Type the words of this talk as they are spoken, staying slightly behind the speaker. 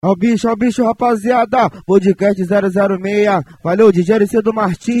Ó o bicho, rapaziada, podcast 006, valeu, DJ LC do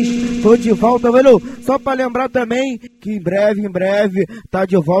Martins, tô de volta, valeu, só pra lembrar também, que em breve, tá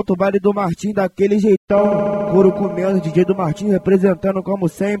de volta o baile do Martins, daquele jeitão, couro comendo, DJ do Martins representando como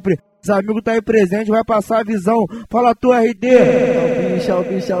sempre, os amigos tá aí presente, vai passar a visão, fala tu RD. É o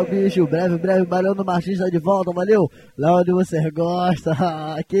bicho, breve, bailão do Martins tá de volta, valeu, lá onde você gosta,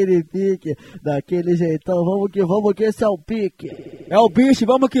 aquele pique, daquele jeitão, vamos que esse é o pique. É o bicho,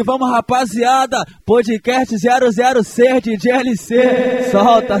 vamos que vamos, rapaziada. Podcast 006 de LC.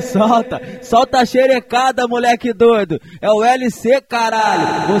 Solta a xerecada, moleque doido. É o LC,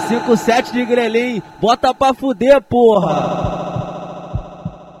 caralho. O 57 de Grelim. Bota pra fuder, porra.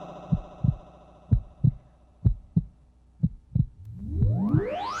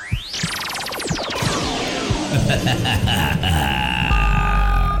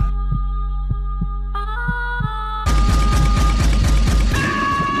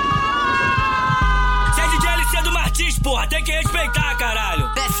 Porra, tem que respeitar, caralho.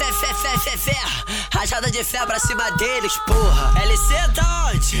 Fé, rajada de fé pra cima deles, porra. LC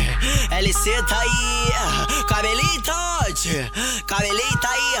tá onde? LC tá aí. Cabelinho tá onde? Cabelinho tá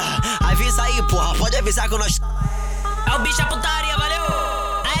aí. Avisa aí, porra, pode avisar que nós... É o bicho, é putaria, valeu.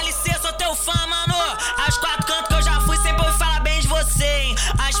 A LC, sou teu fã, mano. As 4 cantos que eu já fui, sempre ouvi falar bem de você, hein.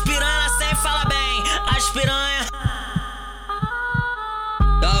 As piranha sempre fala bem. As piranha...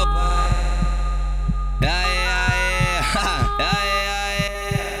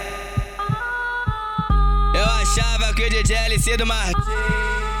 Eu achava que o DJ LC do Martins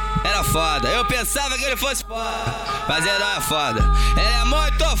era foda. Eu pensava que ele fosse foda, mas ele não é foda. Ele é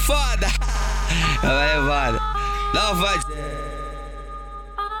muito foda. Não vai.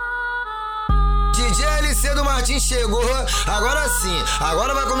 DJ LC do Martins chegou. Agora sim,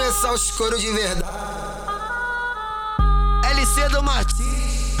 agora vai começar os coros de verdade. LC do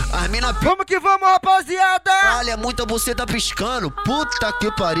Martins. As mina... Vamos que vamos, rapaziada! Olha, muita buceta piscando. Puta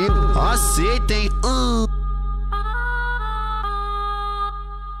que pariu. Aceitem.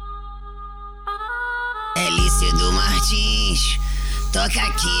 LC do Martins, toca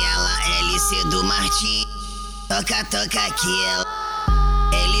aquela, LC do Martins, toca aquela,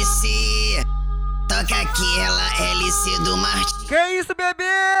 LC, toca aquela, LC do Martins. Que isso, bebê?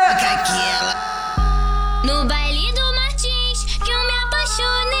 Toca aquela. No baile do Martins que eu me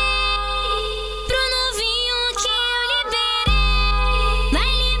apaixonei, pro novinho que eu liberei.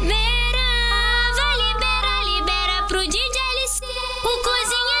 Libera pro DJ LC, o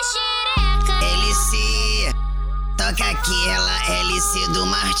cozinha xereca. LC, toca aquela, LC do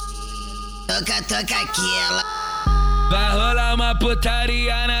Martins, toca aquela. Vai rolar uma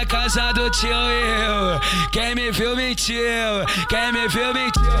putaria na casa do tio eu. Quem me viu mentiu.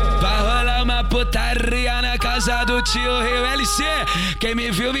 Vai rolar uma putaria na casa do tio eu. LC, quem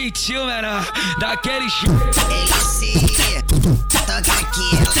me viu mentiu, menor. Daquele jeito. LC, toca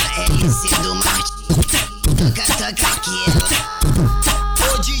aquela, LC do Martins, toca aquela.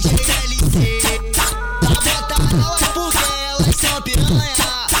 Ô DJ LC, tá botando elas porque elas são piranha.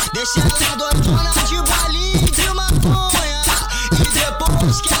 Deixa ela doidona de balinha de maconha. E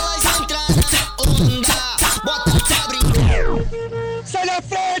depois que elas entrarem na onda, bota pra brincar. Sai da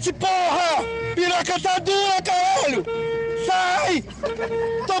frente, porra! Piroca tá dura, caralho! Sai!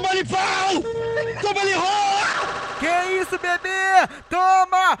 Toma-lhe pau! Toma-lhe rola! Que isso, bebê?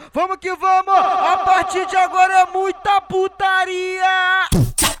 Toma! Vamos que vamos! A partir de agora é muita putaria!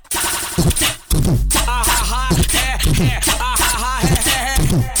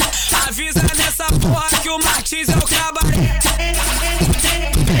 Avisa nessa porra que o Martins é o cabaré.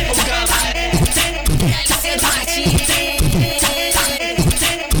 LC do Martins.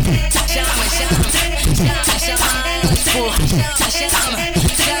 Chama elas, porra.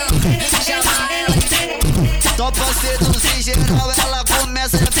 Chama elas. Topa seduzir geral, ela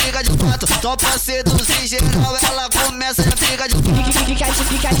começa a ficar de quatro. Topa seduzir geral, ela começa a ficar de quatro.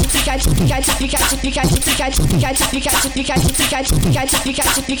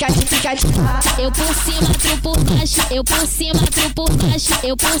 Eu por cima, tu por baixo. Eu por cima, tu por baixo.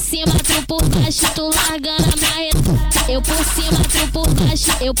 Eu por cima, tu por baixo. Tu largando a marreta. Eu por cima, tu por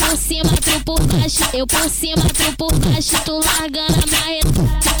baixo. Eu por cima, tu por baixo. Eu por cima, tu por baixo. Tu largando a marreta.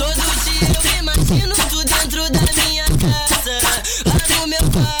 Todo dia eu me imagino tu dentro da minha casa, lá no meu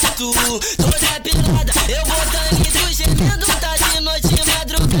quarto, toda pelada. Eu botando e tu gemendo, tá de noite e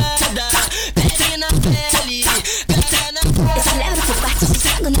madrugada. Pele na pele, cara na cara. Eu te levo pro quarto, te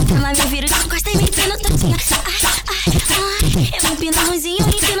jogo na cama, me viro de costa e me empino todinha. Eu me empino ruzinho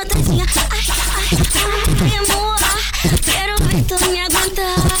e empino todinha. Ai, amor, quero ver tu me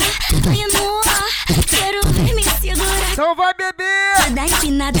aguentar. Ai, amor, quero ver me segurar. Então vai, bebê! Dá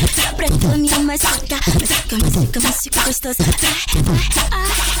empinada. nada, só pra tu me machucar. Machuca gostoso. Ai,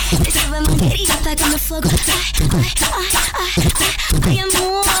 deixa a mangueirinha pegando fogo. Ai,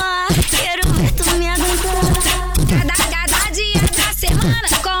 amor, quero ver tu me aguentar. Cada dia da semana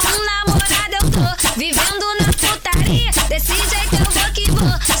com um namorado eu tô vivendo na putaria. Desse jeito eu vou que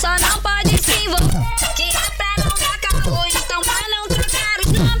vou, só não pode se envolver. Que é pra não dar calor, então pra não trocar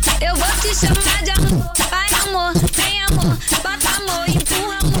os nomes, eu vou te chamar de amor. Vai amor, vem amor, bota amor,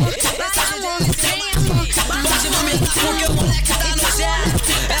 empurra amor. Vai amor, vem amor, pode vomitar porque o moleque tá no zero.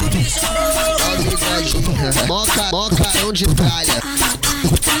 É o bicho. Mó carão de tralha.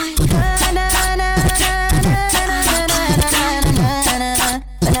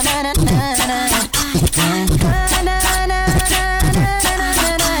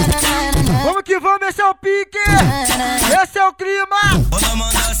 Vamos que vamos, esse é o pique! Esse é o clima! Quando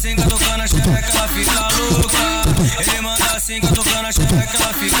manda assim, catucando a xereca, ela fica louca. Ele manda assim, catucando a xereca,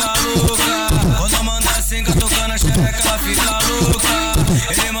 ela fica louca. Quando manda assim, catucando a xereca, ela fica louca.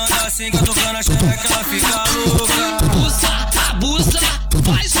 Ele manda assim, catucando a xereca, ela fica louca. Usa, abusa,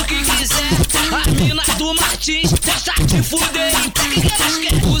 faz o que quiser. As minas do Martins gosta de fuder. Pega que elas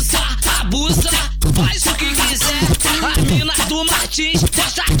querem. Usa, abusa, faz o que quiser. As minas do Martins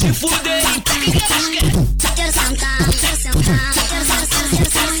gosta de fuder. Pega que elas querem. Quero sentar, quero sentar, quero sentar, quero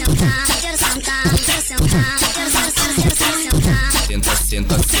sentar, quero sentar, quero sentar. Senta,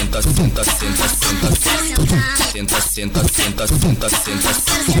 senta, senta, senta, senta, senta, senta, senta, senta, senta,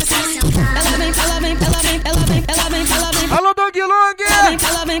 senta. ela vem. Alô, Dong Long!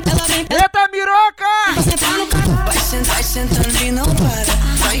 Ela vem. Eita, miroca! Vai sentando e não para.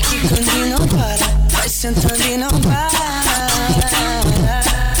 Vai quicando e não para. Vai sentando e não para.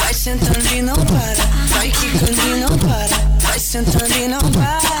 Vai sentando e não para. Vai quicando e não para. Vai sentando e não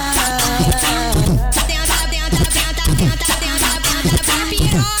para.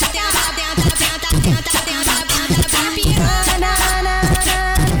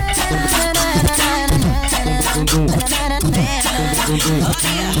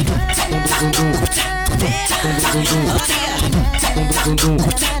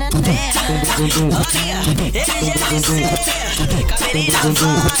 Cabelinho na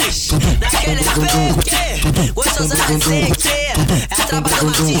voz, naquele pique, gostosa da sente. É a tropa do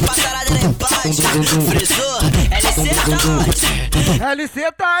Martins, passarada de empate. Frisou, LC tá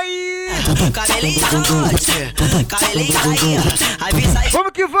LC tá aí! cabelinho norte, cabelinho tá aí. Avisa aí,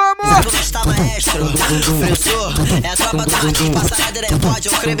 Vamos que vamos! sabe como está, maestro? Frisou, é a tropa do Martins, passarada de empate.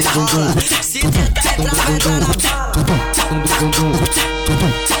 O creme rola, se tentar entrar, vai entrar na bala.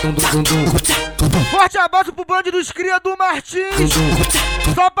 Forte abraço pro bando dos cria do Martins!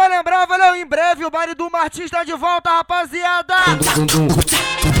 Só pra lembrar, valeu, em breve o baile do Martins tá de volta, rapaziada!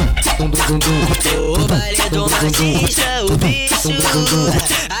 O baile do Martins tá o bicho.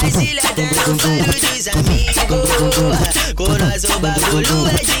 As ilhas dando faro dos amigos. Com nós o bagulho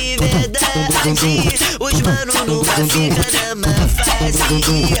é de verdade. Os mano nunca fica na má fase.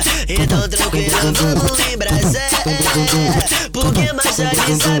 Então tranquilo, vamos embrasar. Porque mais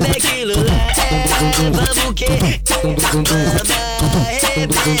tarde sabe aquilo lá. Vamos que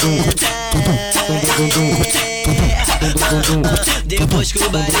depois que o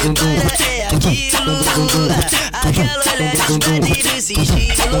baile para é aquilo. Aquela olhada espada de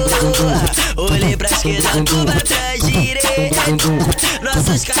sigilo. Olhei pra esquerda, tu vai pra direita.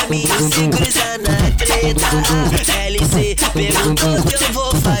 Nossos caminhos se cruzam na treta. LC perguntou o que eu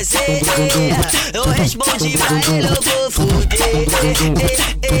vou fazer. Eu respondi pra ele, eu vou fuder.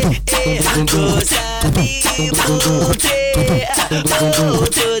 Tu sabe por quê? Oh,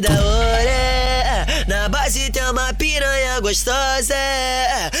 toda hora na base tem uma piranha gostosa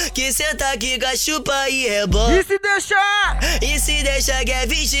que senta aqui, chupa e rebola. E se deixar que é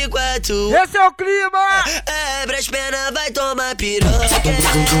 24. Esse é o clima! Abre as pernas, vai tomar piroca.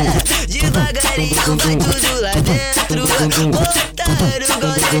 Devagarinho vai tudo lá dentro. Otário,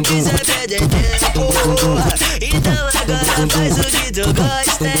 gosta de quiser perder tempo. Então agora faz o que tu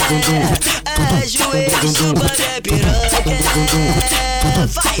gosta. Ajoelha, chupa minha piroca.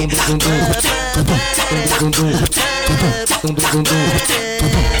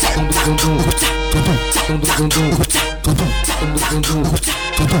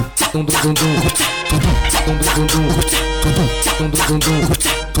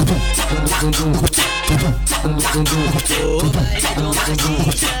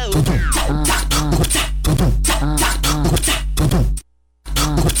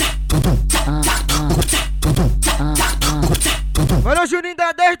 Valeu, Juninho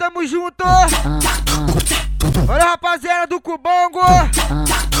da 10, tamo junto! Olha, rapaziada do Cubongo!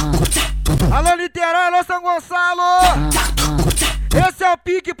 Alô, Niterói, alô, São Gonçalo! Esse é o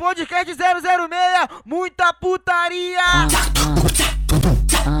Pique Podcast 006, muita putaria.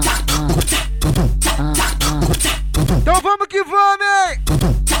 Então vamos que vamos, hein?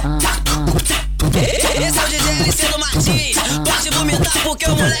 Esse é o DJ LC do Martins. Pode vomitar porque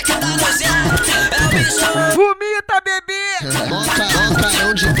o moleque tá no zero. É o bicho. Vomita, bebê.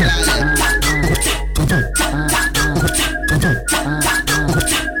 Moncarão de praia.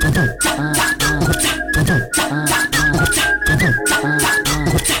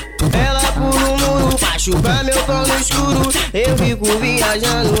 Ela pula o muro pra chupar meu pau no escuro. Eu fico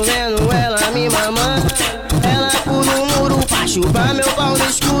viajando, vendo ela me mamando. Ela pula o muro pra chupar meu pau no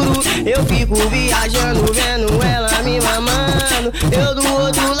escuro. Eu fico viajando, vendo ela me mamando. Eu do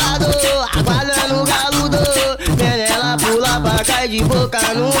outro lado, aguardando o galudo. Vendo ela pular pra cá de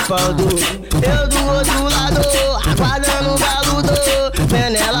boca no pau do. Eu do outro lado, aguardando o galudo.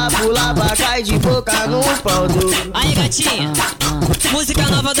 Vendo ela pular pra cá de boca no pau do. Aí, gatinha, música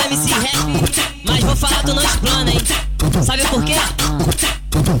nova do MC Rap, mas vou falar, tu não explana, hein? Sabe por quê?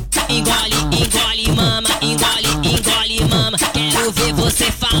 Engole, engole, mama, engole, engole, mama. Quero ver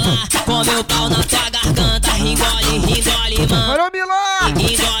você falar com meu pau na tua garganta. Engole, engole, mama. Valeu, Milão!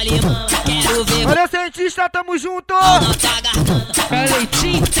 Engole, mama. Quero ver Valeu, cientista, tamo junto! na tua garganta. Quer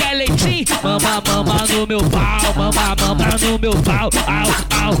leitinho, quer leitinho? Mama, mama no meu pau, mama, mama no meu pau. Au,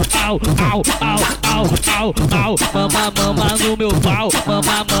 au, au, au, au, au, au. Mama, mama no meu pau,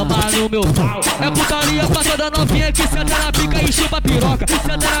 mama, mama no meu pau. É putaria passada novinha que senta na pica e chupa piroca.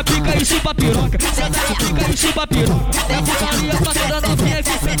 Senta na pica e chupa piroca. Senta na pica e chupa piroca. É putaria passada novinha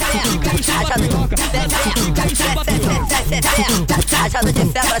que senta na pica e chupa piroca. Senta na pica e chupa piroca. Rajada de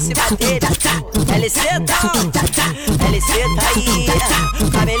fé pra cima dele. LC tá aí.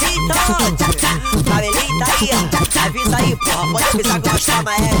 Cabelito aí. Avisa aí, porra. Pode avisar que nós tá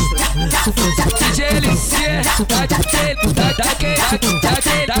maestro. DJ LC,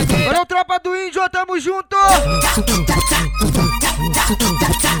 daquele. Valeu, tropa do índio, tamo junto!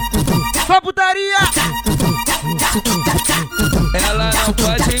 Só putaria! Ela não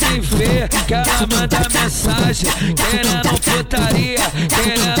pode me ver, que ela manda mensagem, querendo putaria,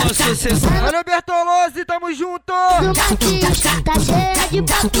 querendo sucesso. Valeu, Bertolozzi, tamo junto! Do Martins, tá cheia de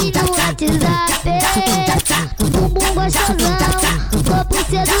papi no WhatsApp. Bumbum gostosão, corpo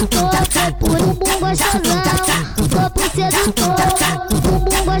sedutor. Foi por bumbum gostosão, corpo sedutor.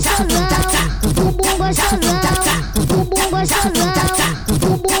 Bumbum gostosão, bumbum gostosão, bumbum gostosão,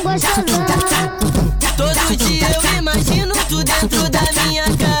 bumbum gostosão. Todo dia eu imagino tu dentro da minha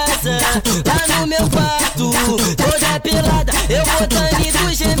casa. Lá no meu quarto, toda pelada. Eu botando e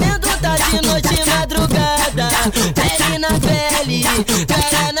tu gemendo, tá de noite madrugada. Pele na pele,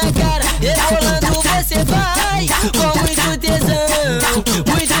 cara na cara. Rebolando você vai com muito tesão.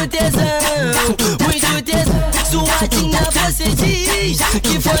 Muito tesão, muito tesão. Suadinha você diz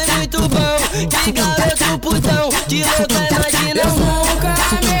que foi muito bom. Que garoto putão, que louca imagina. Eu nunca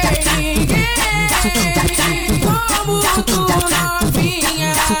amei ninguém como tu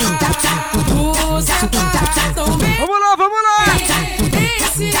novinha. Você tá tão bem. Vamos lá! Em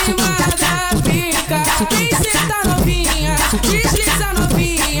cima da pica. Quem senta novinha, desliza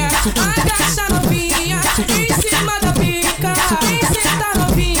novinha, agacha novinha. Em cima da pica. Quem senta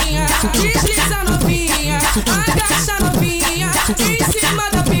novinha, desliza novinha, agacha novinha. Em cima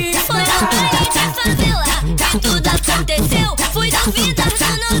da pica. Foi no baile de favela que tudo aconteceu. Fui duvidar do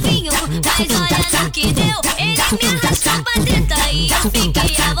novinho, mas olha no que deu. Ele me arrastou pra treta e eu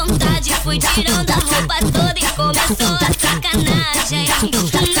fiquei à vontade. Fui tirando a roupa toda e começou a sacanagem.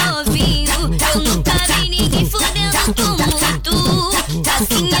 Novinho, eu nunca vi ninguém fudendo tumulto.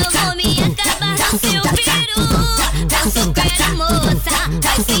 Assim eu vou me acabar no seu peru. Penso que era moça,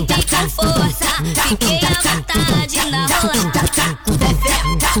 mas sentei com força. Fiquei à vontade na rolada.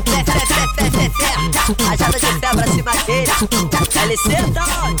 Rajada de fé pra cima dele.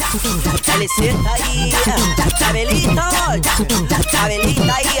 LC tá aí. Cabelito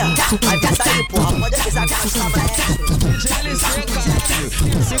aí. Avisa aí, porra. Pode avisar que nós tá maestro. DJ LC, caralho,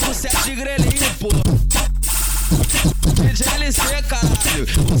 57 grelhinho, porra. DJ LC, caralho,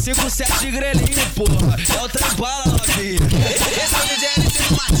 57 grelhinho, porra. É o trembala, novinha. Esse é o DJ LC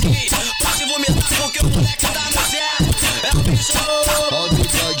do Martins. Pode vomitar porque o moleque tá no zero. É o bicho. Ó o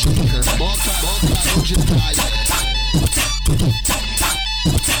bigodinho, moncarão de praia.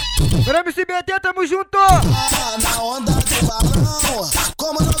 Valeu, MCBT, tamo junto! Na onda do balão,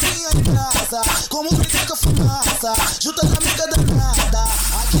 como novinha em casa, como brinca com a fumaça, junta na amiga danada.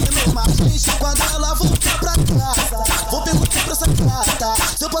 Aqui no Martins, quando ela voltar pra casa, vou perguntar pra essa gata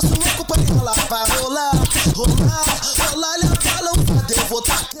se eu passo louco pra ela. Vai rolar, olha a balançada. Eu vou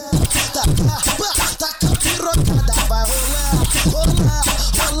tacar pirocada. Vai rolar,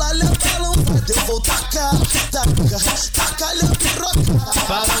 vou tacar, taca-lhe a piroca.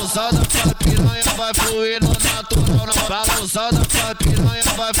 Balançada pra piranha vai fluir no natural. Balançada pra piranha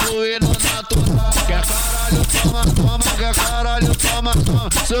vai fluir no natural. Quer caralho, toma, toma, quer caralho, toma, toma.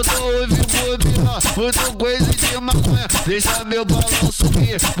 Se eu tô ouvindo pirar, muito coisa de maconha. Deixa meu balão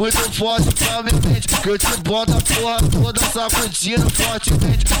subir, muito forte pra minha mente. Que eu te boto a porra toda sacudindo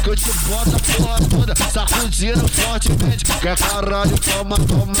fortemente. Que eu te boto a porra toda sacudindo fortemente. Quer caralho, toma,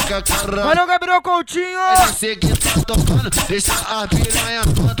 toma, quer caralho. Valeu, Gabriel Coutinho! LC que tá tocando, deixa a piranha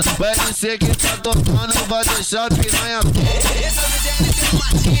tonta. O LC que tá tocando, vai deixar a piranha tonta. Esse é o DJ LC do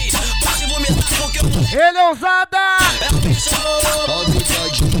Martins. Pode vomitar porque o moleque Ele é ousada! é o bicho. Ó o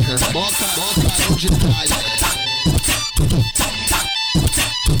bigodinho, boca de tralha.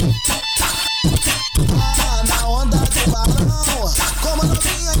 Na onda do balão, como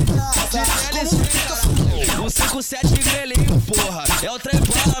novinha em casa. Como fica frio. O 57 grelhinho, porra. É o trem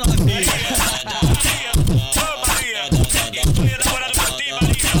bala, novinha.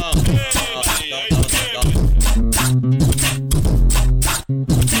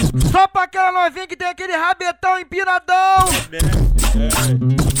 Só pra aquela novinha que tem aquele rabetão empinadão.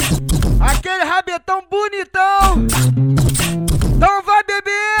 Aquele rabetão bonitão. Então vai,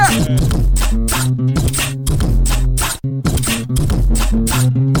 bebê.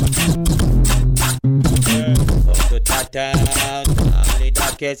 Tu tá tão linda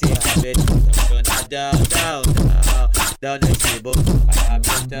que esse rabetão dão nesse botão.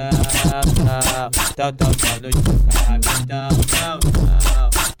 Tão tocando de rabetão.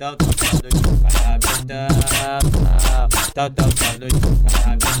 Tão tocando de rabetão. Tão tocando de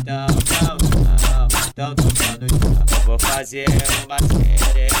rabetão. Tão tocando de rabetão. Eu vou fazer uma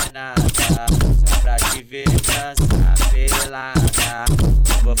serenata só pra te ver dançar pelada.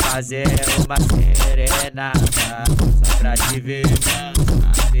 Eu vou fazer uma serenata só pra te ver dançar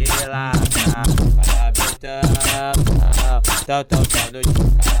pelada. Tão tocando de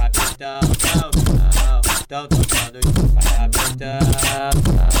rabetão. Tão tocando de rabetão.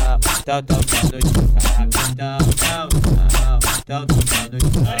 Tão tocando de rabetão. Tão tocando de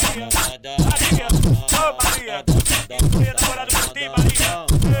rabetão. Maria, Maria, namorado por ti, Maria.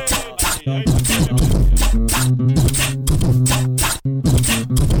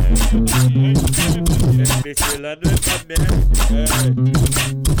 Vestilando essa merda.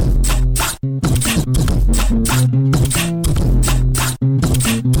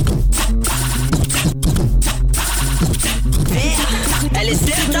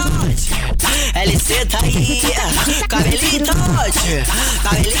 LC Tote, LC tá aí, cabelinho Tote,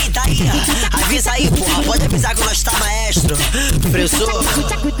 cabelinho tá aí, avisa aí, porra, pode avisar que nós tá maestro, professor.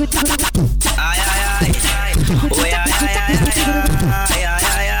 Ai, ai, ai, oi, ai, ai, ai, ai, ai,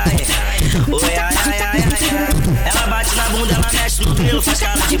 ai, ai, oi, ai, ai, ai, ai, ela bate na bunda, ela mexe no grilo, faz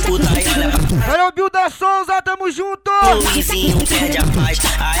cara de puta, aí olha. Valeu, Bill da Souza, tamo junto. Luizinho perde a paz,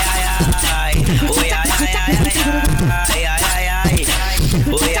 ai, ai, ai, oi, ai, ai, ai, ai, ai, ai, ai.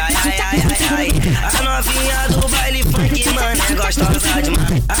 Oi, ai, ai, ai, ai, ai. A novinha do baile funk, mano, é gostosa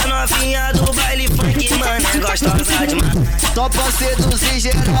demais. A novinha do baile funk, mano, é gostosa demais. Topa seduzir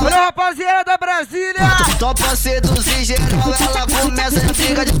geral. Valeu, rapaziada da Brasília. Topa seduzir geral, ela começa e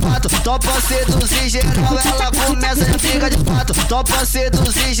fica de pato. Topa seduzir geral, ela começa e fica de pato. Topa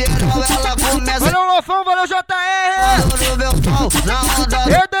seduzir geral, ela começa. Valeu, Lofão, valeu, JR. No meu pau, na onda do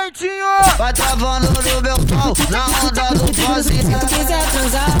Redentinho. vai travando no meu pau, na onda do pose. Se tu quiser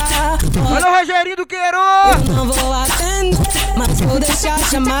transar, Valeu, Rogerinho do Queiro. eu não vou atender, mas vou deixar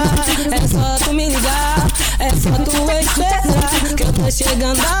chamar. É só tu me ligar, é só tu esperar, que eu tô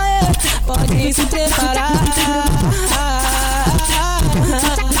chegando aí, pode se preparar.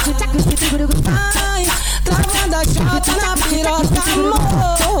 Ai, travando a chota na piroca,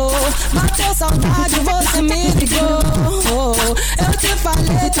 amor. Bateu saudade, você me ligou. Eu te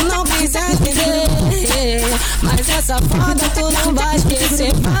falei, tu não quis entender, mas essa foda tu não vai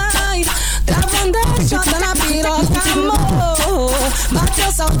esquecer. Vai, travando a chota na piroca, amor.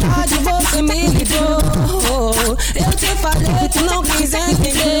 Bateu saudade, você me ligou. Eu te falei, tu não quis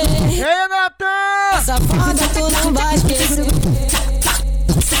entender. E aí, Natan? Essa foda tu não vai esquecer.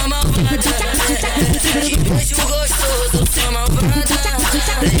 Sou malvada, que beijo gostoso, sou malvada.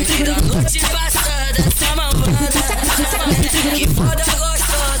 Lembrei da noite passada, sou malvada. Que foda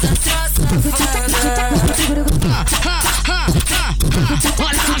gostosa, sou safada.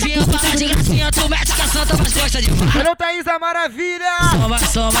 Olha a novinha, para de gracinha, tu mete que a santa mais gosta de falar. Valeu, Thaís, a maravilha.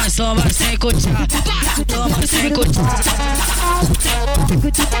 Soma, sem cotear. Toma, sem cotear.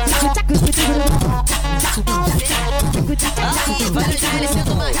 Aí, valeu, LC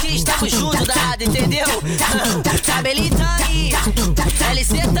do Martins, tamo junto, dado, entendeu? Cabelinho tá aí,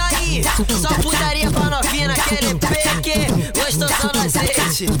 LC tá aí, só puta passando azeite.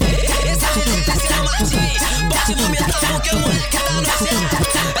 Esse é o DJ Martins. Pode vomitar porque o moleque tá no certo.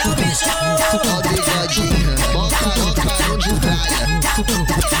 É o bichão. Ó o bigodinho, boca de praia.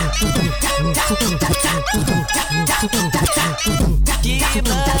 Que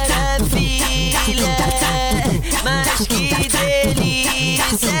maravilha, mas que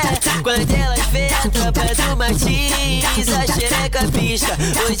delícia. Quando elas vê a tropa do Martins, a xereca pisca,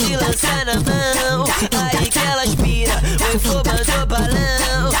 hoje lança na mão. Aí que elas pira, oi fumando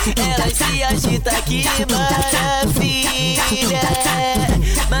balão. Elas se agita, que maravilha,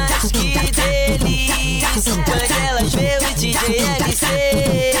 mas que delícia. Quando elas vê o DJ LC,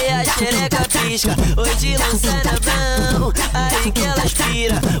 a xereca pisca, hoje lança na mão. Aí que elas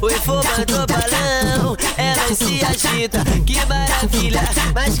pira, oi fumando balão. Elas se agita, que maravilha,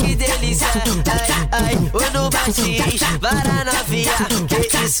 mas que delícia. Ai, ai, oi no Martins, vara novinha.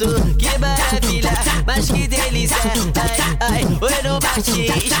 Que isso, que maravilha, mas que delícia. Ai, ai, oi no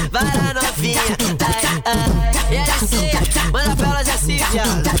Martins, vara novinha. Ai, ai, LC, manda pra elas assim,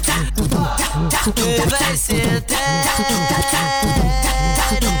 viado. Vai sentar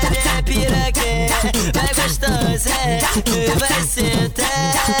na minha piroca, vai gostosa. Vai sentar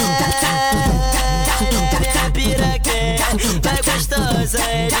na minha piroca, vai gostosa.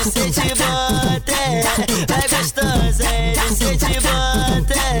 LC te bota, vai gostosa. LC te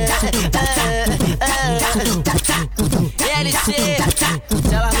bota. LC,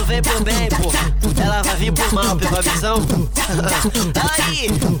 se ela não vem por bem, pô, ela vai vir por mal, pegou a visão? Aí,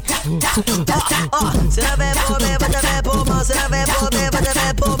 se não vem por bem, você vem por mal. Se não vem por bem, você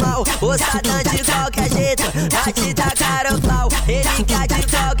vem por mal. O Satã de qualquer jeito vai te tacar o pau. Ele quer de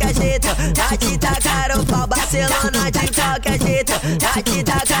qualquer jeito vai te tacar o pau. Barcelona de qualquer jeito vai te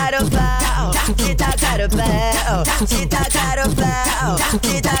tacar o pau. Te tacar o pau, te tacar o pau,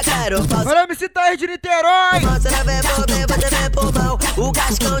 te tacar o pau. Olha, MC Thaís de Niterói. Se não vem por bem, você vem por mal. O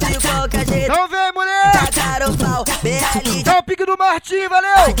Cascão de qualquer jeito Então vem, mulher. tacar o pau. BL É o pique do Martim,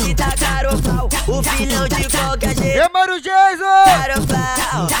 valeu. vai te tacar o pau. O filhão de qualquer jeito E Mário Jason. tacar o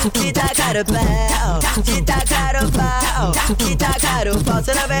pau, te tacar o pau, te tacar o pau, te tacar o pau.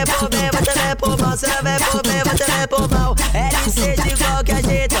 Se não vem por bem, você vem por mal. Se não vem por bem, você vem por mal. LC de qualquer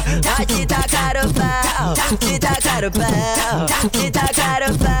jeito vai te tacar o pau, te tacar o pau, te tacar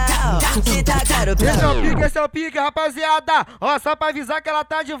o pau, te tacar o pau. Esse é o pique, rapaziada. Ó, só pra avisar que ela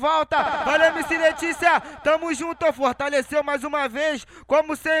tá de volta. Valeu, MC Letícia. Tamo junto, fortaleceu mais uma vez,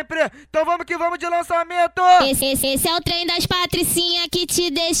 como sempre. Então vamos que vamos de lançamento. Esse é o trem das patricinhas que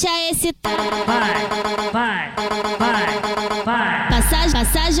te deixa excitado. Vai.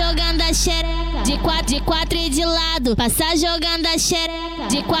 Passar jogando a xereca de quatro e de lado. Passar jogando a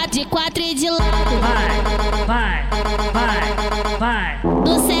xereca de quatro e de lado. Vai.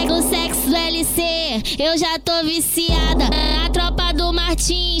 No sexo do LC, eu já tô viciada. A tropa do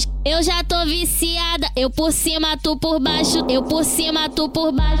Martins, eu já tô viciada. Eu por cima, tu por baixo. Eu por cima, tu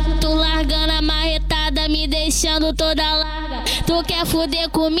por baixo. Tu largando a marretada, me deixando toda larga. Tu quer fuder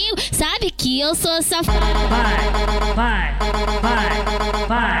comigo? Sabe que eu sou safada. Vai.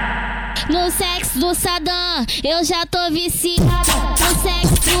 No sexo do Sadam, eu já tô viciada. No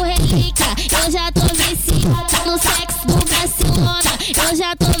sexo do Relíquia, eu já tô viciada. No sexo do Barcelona, eu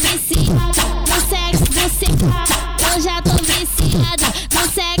já tô viciada. No sexo do CK, eu já tô viciada. No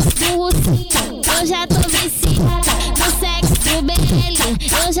sexo do Russinho, eu já tô viciada. No sexo do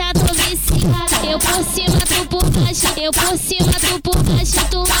BL, eu já tô viciada. Eu por cima, tu por baixo. Eu por cima, tu por baixo.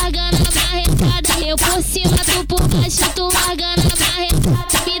 Tu largando a marretada. Eu por cima, tu por baixo. Tu largando a marretada.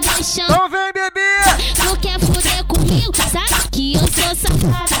 Me deixando. Então vem, bebê. Tu quer fuder comigo? Sabe que eu sou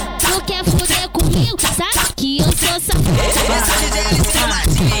safada. Tu quer fuder comigo? Sabe que eu sou safada. Esse é o DJ LC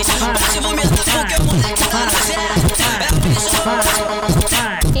Martins, pode vomitar porque o moleque tá no certo. É o bicho.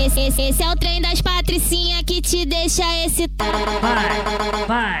 Esse é o trem das patricinhas que te deixa excitado.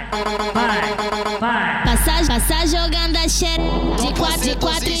 Vai. Passar jogando a xereca de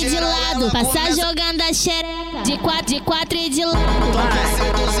quatro e de lado. Passar jogando a xereca de quatro e de lado.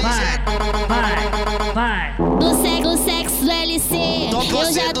 Vai. No sexo do LC,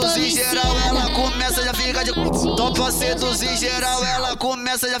 eu já tô viciada. Ela começa já fica de topa seduzir geral, ela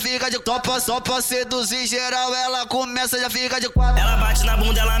começa já fica de topa seduzir geral, ela começa já fica de quatro. Ela bate na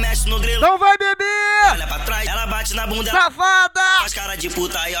bunda, ela mexe no grelo. Então vai, bebê. Olha pra trás, ela bate na bunda, Safada. faz cara de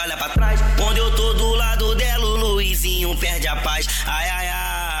puta e olha pra trás. Quando eu tô do lado dela, o Luizinho perde a paz.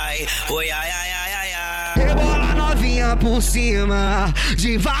 Ai, oi, ai. Rebola novinha por cima,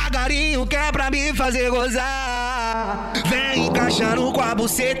 devagarinho que é pra me fazer gozar. Vem encaixando com a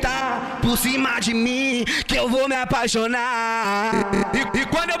buceta por cima de mim, que eu vou me apaixonar. E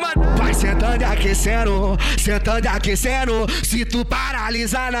quando eu mando, vai sentando aqui. aquecendo, sentando e aquecendo. Se tu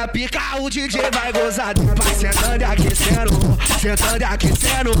paralisar na pica, o DJ vai gozar. Vai sentando e aquecendo, sentando e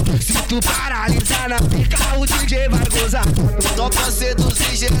aquecendo. Se tu paralisar na pica, o DJ vai gozar. Topa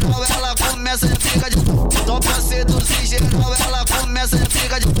seduzir geral, ela começa a ficar de topa seduzir geral, ela começa a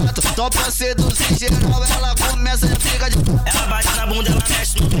ficar de prato. Topa seduzir geral, ela começa a ficar de Ela bate na bunda, ela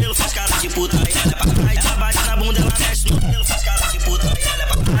mexe no pelo, faz cara de puta e olha pra trás. Ela bate na bunda, ela mexe no pelo, faz cara de puta e olha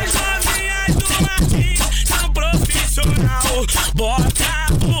pra trás. As novinhas do Martins são profissional. Bota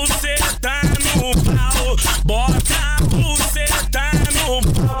a buceta no pau, bota a buceta no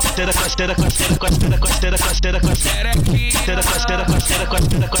pau. Costeira, costeira, costeira, costeira, costeira, costeira, costeira aqui. Costeira, costeira, costeira,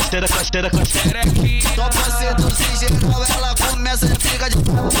 costeira, costeira, costeira, costeira aqui. topa seduzir geral, ela começa a ficar de Ei,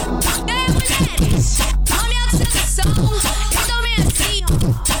 mulheres, momento de sedução. Então vem assim,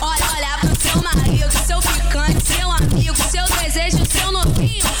 ó. Olha pro seu marido, seu ficante, seu amigo, seu desejo, seu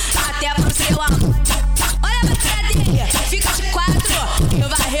novinho, até pro seu amor. Olha pra cadeia, fica de quatro e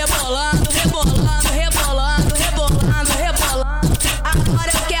vai rebolando, rebolando, rebolando, rebolando, rebolando.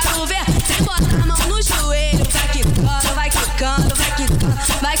 Agora eu quero ver sem botar a mão no joelho. Vai quicando, vai quicando, vai quicando,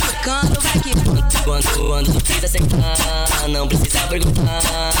 vai quicando, vai quicando. Quando tu quiser sentar, não precisa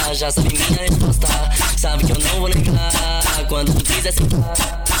perguntar. Já sabe minha resposta, sabe que eu não vou negar. Quando tu quiser sentar,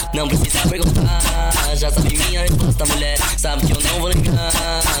 não precisa perguntar. Já sabe minha resposta, mulher, sabe que eu não vou negar.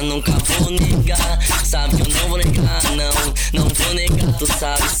 Nunca vou negar, sabe que eu não vou negar. Não vou negar, tu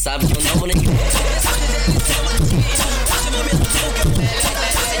sabe que eu não vou negar.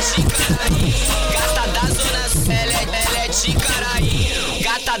 Gata da Zona Sul, ela é de Caraí.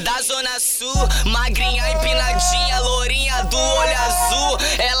 Gata da Zona Sul, magrinha, empinadinha, lourinha do olho azul.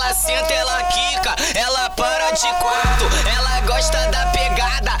 Ela senta, ela quica, ela para de quarto. Ela gosta da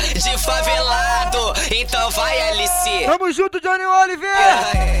pegada de favelado. Então vai, LC. Tamo junto, Johnny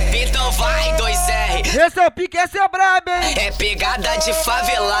Oliveira. Então vai, 2R. Esse é o pique, esse é brabo, hein? É pegada de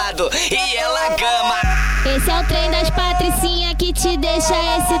favelado e ela gama. Esse é o trem das patricinhas que te deixa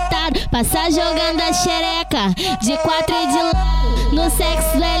excitado. Passar jogando a xereca de 4 e de lado. No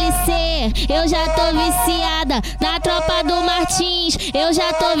sexo do LC, eu já tô viciada. Na tropa do Martins, eu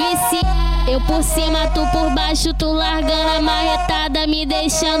já tô viciada. Eu por cima, tu por baixo, tu largando a marretada, me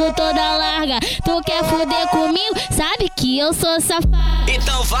deixando toda larga. Tu quer fuder comigo? Sabe que eu sou safada.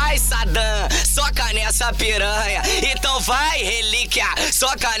 Então vai, Sadam, soca nessa piranha. Então vai, relíquia,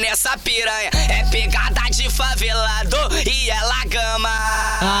 soca nessa piranha. É pegada de favelado e ela gama.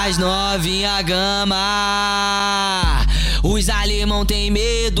 As novinha gama, os alemão tem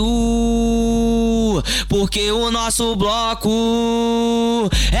medo, porque o nosso bloco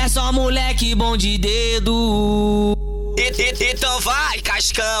é só moleque bom de dedo. Então vai,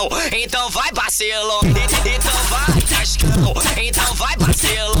 Cascão, então vai, Barcelona. Então vai, Cascão, então vai,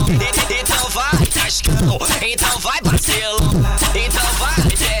 Barcelona. Então vai, Cascão, então vai, Barcelona. Então vai,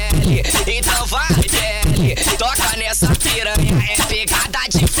 DL, então vai, DL. Toca nessa piranha, é pegada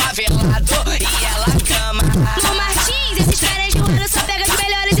de favelado e ela gama. No Martins, esses caras de ano só pega as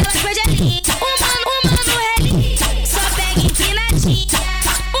melhores e elas pede ali. O mano Reli só pega empinadinha.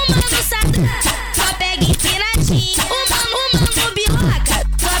 O mano Sadam só pega empinadinha. O mano Biloca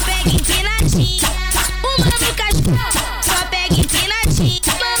só pega empinadinha. O mano Cascão só pega empinadinha.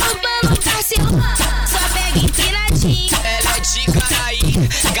 Mano Barcelona só pega empinadinha. Ela é de Caraí,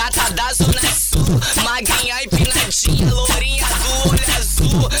 gata da Zona Sul, magrinha, empinadinha, lourinha do olho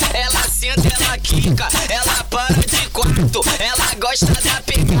azul. Ela senta, ela quica, ela para de quarto. Ela gosta da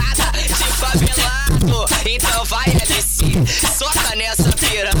pegada de favelado. Então vai, LC, soca nessa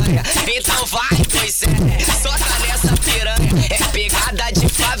piranha. Então vai, 2R, soca nessa piranha. É pegada de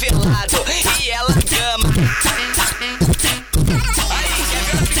favelado e ela gama. Aí, quer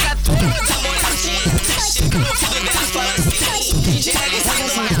ver ela ficar toda molhadinha? Chega no fundo dela e fala assim: DJ LC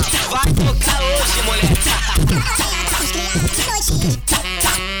do Martins vai tocar hoje, mulher.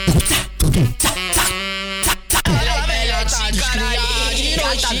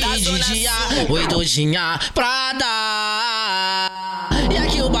 De dia, oi doidinha pra dar. E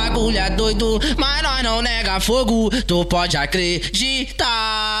aqui o bagulho é doido, mas nós não nega fogo. Tu pode acreditar,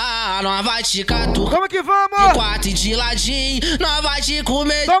 nós vai te catucar. Como que vamos? De quatro e de ladinho, nós vai te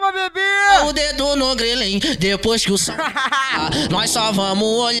comer. Toma, bebê! O dedo no grelhinho, depois que o sol nós só vamos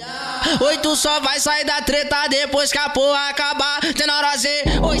olhar. Oi, tu só vai sair da treta depois que a porra acabar. Tem na hora Z,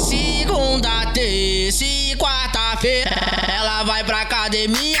 oi, segunda, terça e quarta-feira. Ela vai pra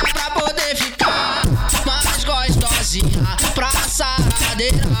academia pra poder ficar mais gostosinha pra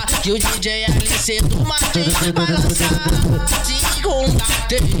saradeira. Que o DJ LC do Martins vai lançar. Segunda,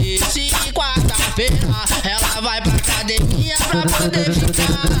 terça e quarta-feira. Ela vai pra academia pra poder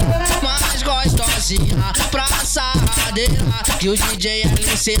ficar mais gostosinha novinha pra assadeira, que o DJ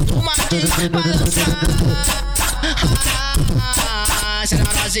LC do Martins vai dançar.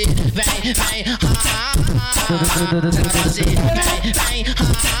 Generose, vem, vem, Generose, vem, vem,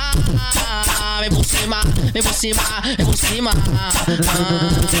 vem por cima, vem por cima, vem por cima.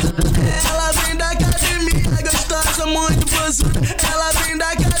 Ela vem da academia, gostosa, muito posuda. Ela vem da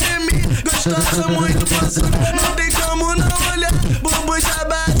academia, gostosa, muito posuda. Não tem como não olhar, bumbum já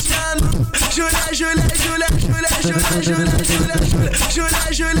baixando. Júlia, Júlia, Júlia, Júlia, Júlia, Júlia, Júlia, Júlia,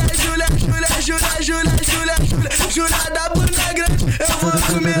 Júlia, Júlia, Júlia, Júlia, Júlia, Júlia, Júlia, Júlia da bunda grande, eu vou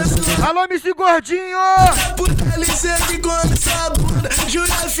comer sua. Alô, MC Gordinho! Puta LC que come sua bunda.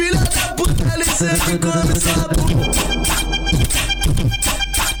 Júlia, filha da puta LC que come sua bunda.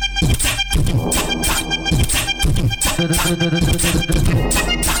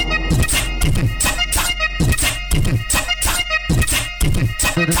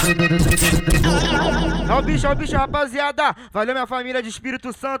 É o bicho, rapaziada. Valeu, minha família de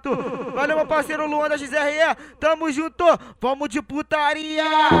Espírito Santo. Valeu, meu parceiro Luan da XRE. Tamo junto, vamos de putaria.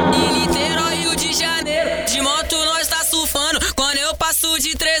 Em Niterói, Rio de Janeiro, de moto nós tá surfando. Quando eu passo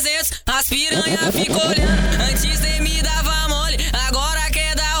de 300, as piranha ficam olhando. Antes nem me dava mole, agora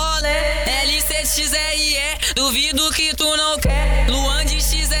quer dar rolé. LCXRE, duvido que tu não quer. Luan de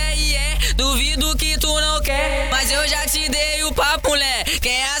XRE, duvido que tu não quer. Mas eu já te dei o papo, mulher, que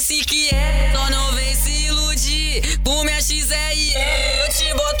é assim que é. Só não vem se iludir com minha XRE. Eu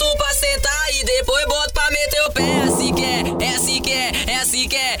te boto pra sentar e depois boto pra meter o pé. É assim que é, é assim que é, é assim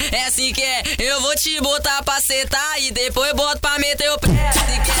que é, é assim que é. Eu vou te botar pra sentar e depois boto pra meter o pé. É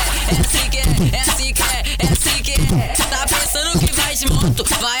assim que é, é assim que é, é assim que é, é assim que é. Tá pensando que vai de moto,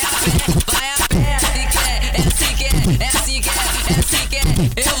 vai a pé, vai a pé. É assim que é, é assim que é, é assim que é, é assim que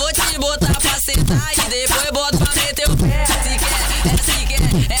é. Eu vou te botar pra sentar e depois boto pra meter o pé. É assim que é, é assim que é,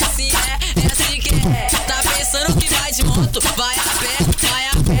 é assim é, é assim que é. Tá pensando que vai de moto, vai a pé, vai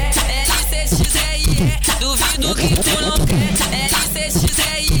a pé. LCXRE, duvido que tu não quer.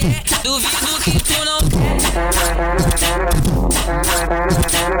 LCXRE, duvido que tu não quer.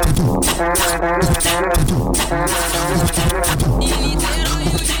 Em Niterói,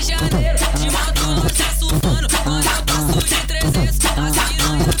 Rio de Janeiro, de moto nós tá surfando. Quando eu passo de 300, as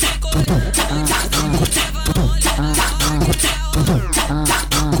piranha ficam olhando. Antes nem me dava mole, agora quer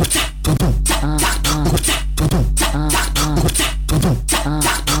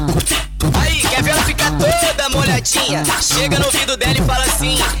Aí, quer ver ela ficar toda molhadinha? Chega no ouvido dela e fala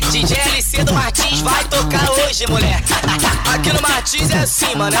assim: DJ LC do Martins vai tocar hoje, mulher. Aqui no Martins é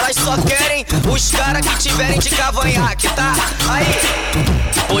assim, mano, elas só querem os caras que tiverem de cavanhaque, tá? Aí,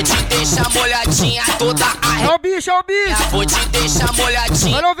 vou te deixar molhadinha toda É o bicho, Vou te deixar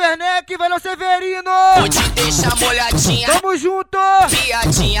molhadinha. Valeu, Werneck, valeu, Severino. Vou te deixar molhadinha. Tamo junto.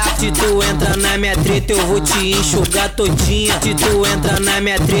 Piadinha. Se tu entra na minha treta, eu vou te enxugar todinha. Se tu entra na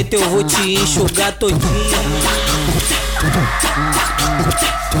minha treta, eu vou te enxugar todinha.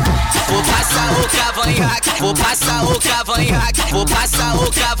 Vou passar o cavanhaque, vou passar o cavanhaque, vou passar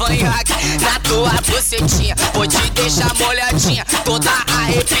o cavanhaque na tua bucetinha. Vou te deixar molhadinha, toda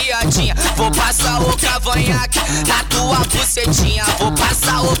arrepiadinha. Vou passar o cavanhaque na tua bucetinha. Vou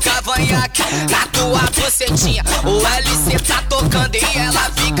passar o cavanhaque na tua bucetinha. O LC tá tocando e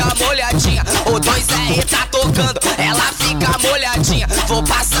ela fica molhadinha. O 2R tá tocando, ela fica molhadinha. Vou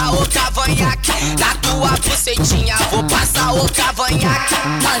passar o cavanhaque na tua bucetinha. Vou passar o cavanhaque.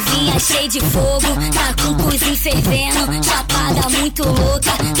 Novinha cheia de fogo, tá com o cozinho fervendo. Chapada muito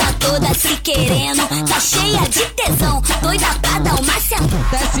louca, tá toda se querendo. Tá cheia de tesão, doida pra dar uma sentada.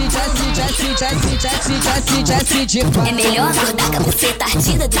 Desce, desce, desce, desce, desce, desce, desce de pau. É melhor acordar com a buceta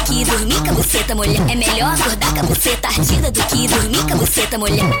ardida do que dormir com a buceta molhada. É melhor acordar com a buceta ardida do que dormir com a buceta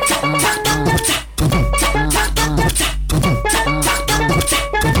molhada.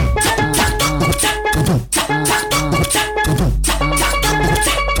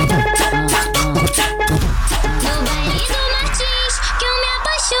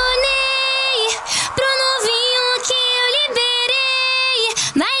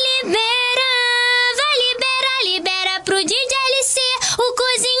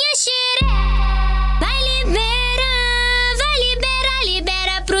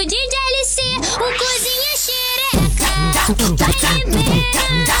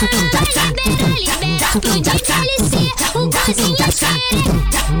 Libera pro DJ LC, o cozinha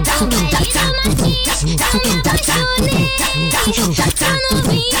xereca. Também do Martins, eu me apaixonei.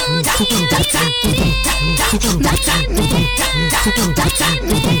 Tá novinho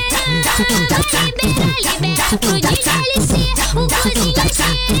que eu liberei. Vai libera pro DJ LC, o cozinha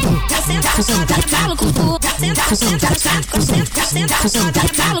xereca. Senta, senta, rebala o cucu. Senta, senta, senta, senta, senta, senta,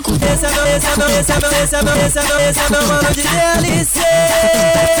 rebala o no cu. Esse é meu mano de DLC.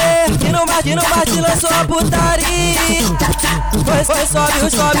 Que não bate, lançou a putaria. Foi, sobe o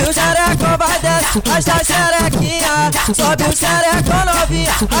xerecão, vai desce, arrasta a xerequinha. Sobe o xerecão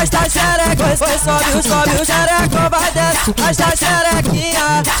novinha, arrasta a xereca. Foi, sobe o xerecão, vai desce, arrasta a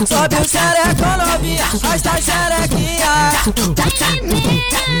xerequinha. Sobe o xerecão novinha, arrasta a xerequinha.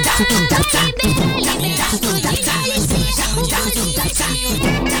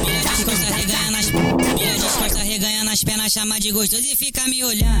 As pernas chama de gostoso e fica me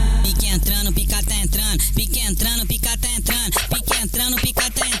olhando. Pique entrando, pica tá entrando. Pique entrando, pica tá entrando. Pique entrando,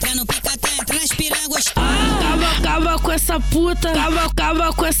 pica tá entrando. Pica tá entrando, as piranha gostosa. Acaba com essa puta.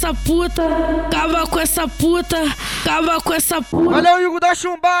 Acaba com essa puta. Acaba com essa puta. Acaba com essa puta. Olha o Hugo da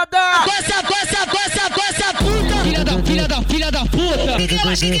chumbada. Com essa puta. Filha da puta. Que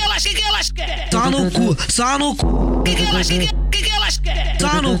elas querem? Só no cu. Que elas querem?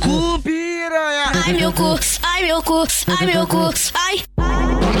 Só no cu, piranha. Ai meu cu, ai,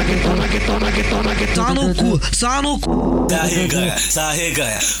 Só no cu.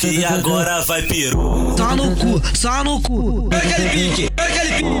 Sarreganha, que agora vai peru. Só no cu. Aquele pique.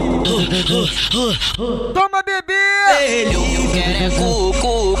 Toma, bebê. Eu quero é cu.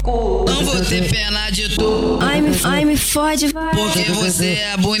 Não vou ter pena de tu. ai me fode. Porque você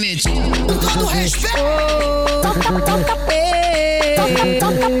é bonitinho. Todo respeito.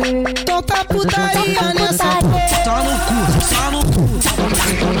 Toca putaria nessa porra.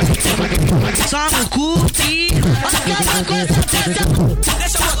 Só no cu.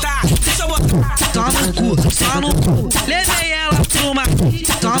 Deixa eu botar. Só no cu. Levei ela pro marquinhos.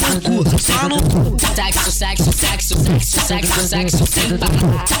 Só no cu. Sexo sem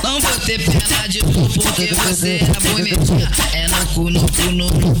parar. Não vou ter pena de tu porque você é bonitinha. É no cu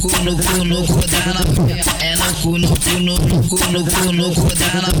da novinha. É no cu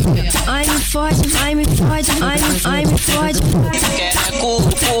da novinha. Ai me fode. Eu quero é cu.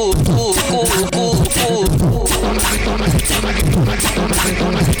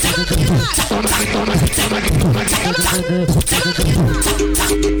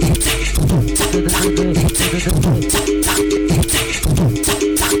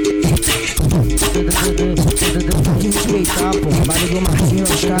 Respeitar, pô, Vale do Martins,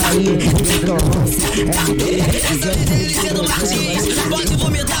 os caras aí. Esse é o DLC do Martins. Pode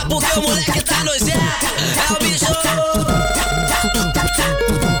vomitar porque o moleque tá nojento. É o bicho.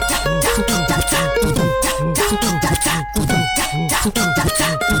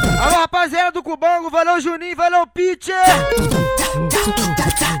 Alô, rapaziada do Cubango, valeu Juninho, valeu Pitcher.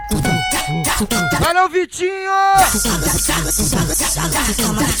 Valeu Vitinho.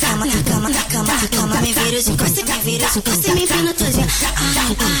 Na cama, me vira de costa, me pina todinha.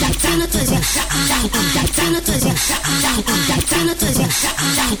 Ai, pina todinha. Ai, pina todinha.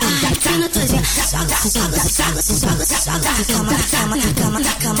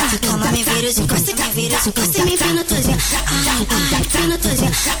 Na cama, me vira de costa, me pina todinha. Ai,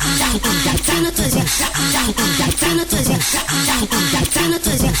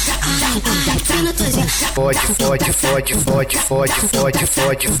 pina todinha. Fode.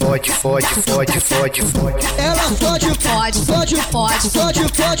 Ela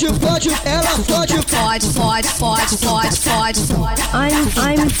fode. Ela fode. Ai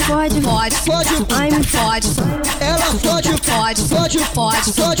me fode. Ai me fode. Ela fode.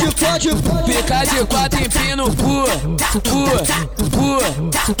 Fica de quatro, empina o cu.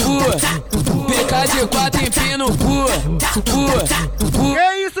 Fica de quatro, empina o cu.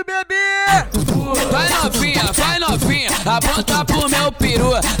 Que isso, bebê? Vai novinha, aponta pro meu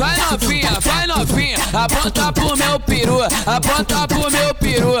peru. Vai novinha, aponta pro meu peru.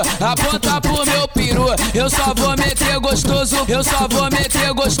 Aponta pro meu peru. Eu só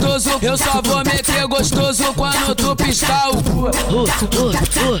vou meter gostoso quando tu piscar o cu.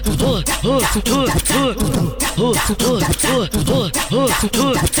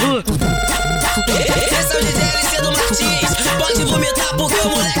 Esse é o DLC do Martins. Pode vomitar porque o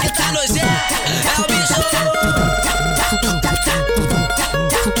moleque tá nojento. É o bicho.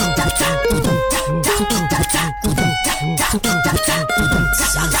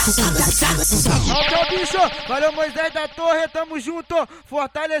 Valeu, bicho. Valeu, Moisés da Torre. Tamo junto.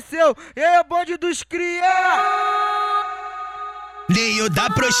 Fortaleceu. E aí, bonde dos cria. Ninho da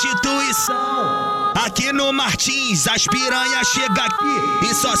prostituição. Aqui no Martins, as piranhas chegam aqui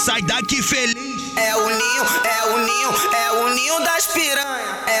e só sai daqui feliz. É o ninho das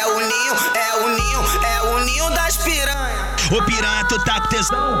piranhas. É o ninho das piranhas. Ô piranha, tu tá com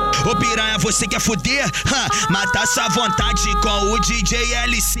tesão? Ô piranha, você quer fuder? Mata essa vontade com o DJ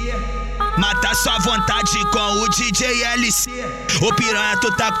LC. Mata sua vontade com o DJ LC. Ô piranha,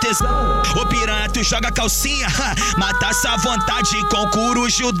 tu tá com tesão. Ô piranha, tu joga calcinha. Mata sua vontade com o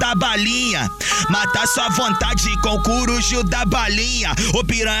corujo da balinha. Mata sua vontade com o corujo da balinha. Ô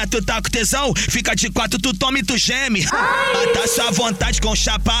piranha, tu tá com tesão. Fica de quatro, tu toma e tu geme. Mata sua vontade com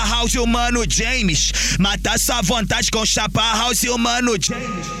chapa house e o mano James. Mata sua vontade com chapa house e o mano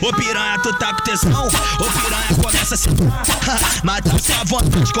James. Ô piranha, tu tá com tesão. Ô piranha, começa a sentar. Mata sua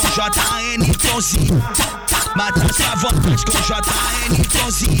vontade com JN com Zia. Mata sua vontade com JN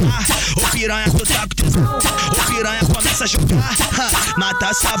com Zia. Ô piranha, tu tá com tesão. Ô piranha, começa a jogar.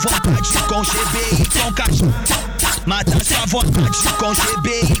 Mata sua vontade com GB e com Cachá. Mata sua vontade com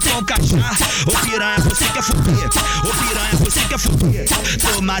GB e com Cachá. Ô piranha, você quer fuder. Ô piranha, você quer fuder.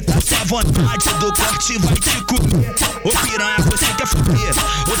 Tu mata sua vontade, do corte vai te comer. Ô piranha, você quer fuder.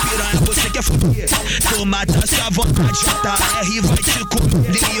 Ô piranha, você quer fuder. Tu mata sua vontade, JR vai te comer.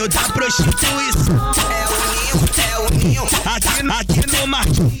 Linho da prostituição. É o ninho. Aqui no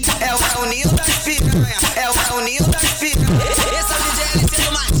Martins. É o ninho das piranha. É o ninho das piranha. Esse é o DJ LC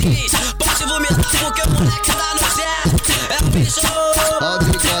do Martins. Pode vomitar porque o moleque tá no zé. É o bicho. Ó o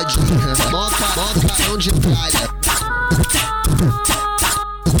bigodinho, mó carão de tralha.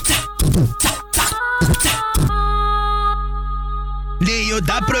 Linho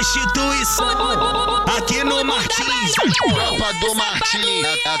da prostituição. Aqui no Martins. Tropa do Martins.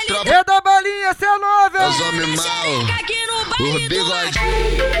 A tropa É da balinha, cê é nova. dos homens mal. O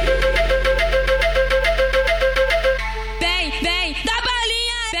bigodinho. Vem, da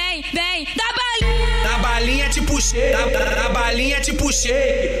balinha, vem, da balinha. Da balinha te puxei, da balinha te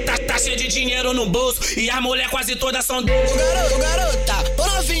puxei. Tá cheio de dinheiro no bolso e as mulher quase todas são deles. Ô garota, ô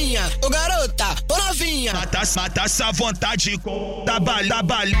novinha, ô garota, ô novinha. Mata essa vontade com da balinha.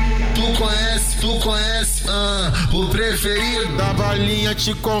 Tu conhece, o preferido. Da balinha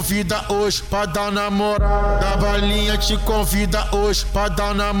te convida hoje pra dar namorada. Da balinha te convida hoje pra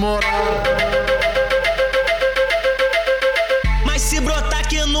dar namorada. Mas se brotar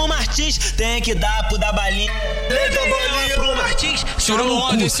aqui no Martins, tem que dar pro da balinha. Da balinha pro Martins. Só no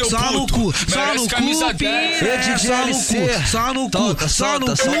cu, só no cu, só no cu, DJ LC, só no cu, só no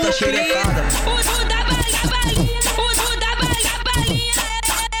cu. Solta xerecada. O da balinha,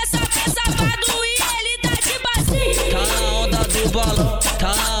 é safado e ele tá de bacinho. Tá na onda do balão,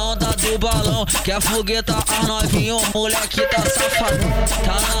 tá na onda do balão. Que a fogueta as novinho, moleque tá safadão.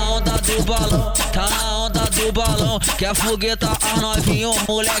 Tá na onda do balão, tá na onda do balão. Que a fogueta as novinho,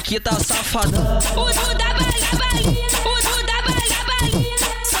 moleque tá safadão. O da balinha,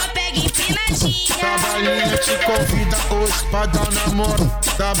 só pega empinadinha. Da balinha te convida hoje pra dar namoro.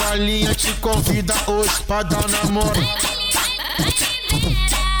 Da balinha te convida hoje pra dar namoro.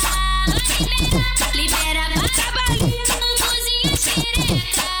 Libera da balinha, cozinha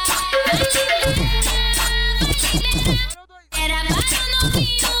xereca. Era para o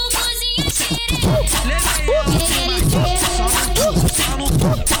novinho, cozinha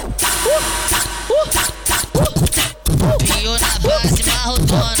Pio na base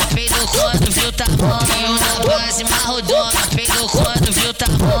marrodona, peido quando viu tamanho. Pio na base marrodona, peido quando viu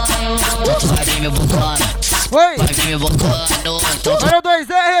tamanho. Tu vai vir me bocando, Oi. vai vir me bocando. Então tu Olha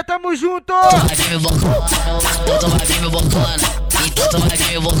 2R, tamo junto. vai vir me bocando, então tu vai vir me bocando. Então tu vai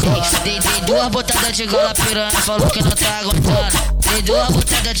vir me bocando. Dei duas botadas de gola, piranha falou que não tá aguentando. Dei duas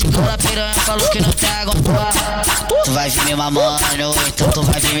botadas de gola, piranha falou que não tá aguentando. Tu vai vir me mamando, então tu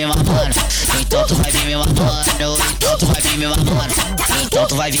vai vir me mamando. Então tu vai vir me mamando, então tu vai vir me mamando. Então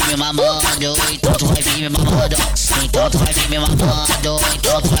tu vai vir me mamando, então tu vai vir me mamando. Então tu vai vir me mamando,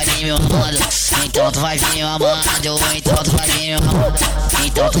 então tu vai vir me mamando. Então tu vai vir me mamando, então tu vai vir me mamando.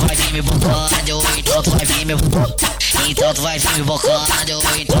 Então tu vai vir me bocando, então tu vai vir me bocando. Então tu vai vir me bocando,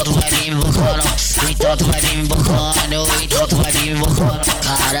 então tu vai vir me bocando. Então tu vai vir me bocando, então tu vai vir me bocando.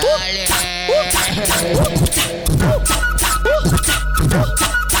 Caralho.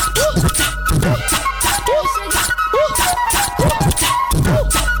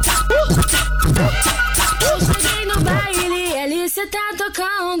 Eu cheguei no baile, ali cê tá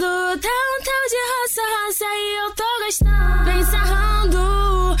tocando. Tá um tal de roça e eu tô gostando. Vem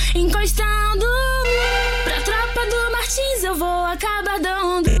sarrando, encostando. Pra tropa do Martins eu vou acabar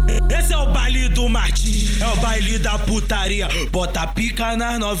dando. Esse é o baile do Martins, é o baile da putaria. Bota pica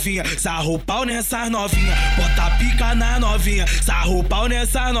nas novinha, sarra o pau nessas novinha. Bota pica nas novinha, sarra o pau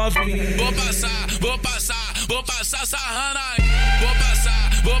nessas novinha. Vou passar sarrando aí.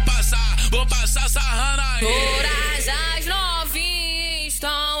 Vou passar sarrando aí. Todas as novinhas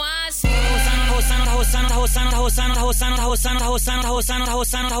estão assim. Tá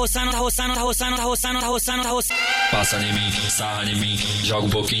roçando. Passa em mim, sarra em mim, joga um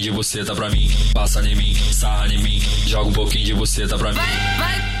pouquinho de buceta pra mim. Passa em mim, sarra em mim, joga um pouquinho de buceta pra mim.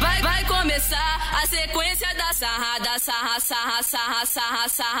 Vai começar a sequência da sarrada, sarra, sarra, sarra, sarra,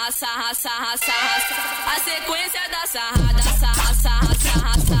 sarra, sarra, sarra, sarra. A sequência da sarrada, sarra, sarra,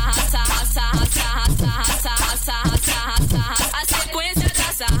 sarra, sarra, sarra, sarra, sarra, sarra, sarra, sarra, sarra, sarra. A sequência da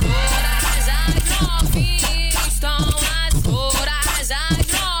sarrada. As novinhas estão as horas, as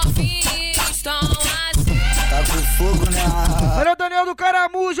novinhas estão as. Tá com fogo na. Valeu, Daniel do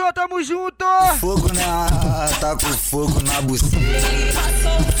Caramujo, tamo junto. Fogo na. Tá com fogo na buceta.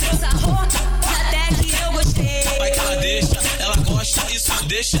 Passou o seu sarro, até que eu gostei. Vai que ela deixa, ela gosta, isso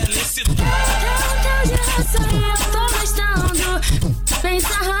deixa ela excitada. Tão de raça eu tô gostando, vem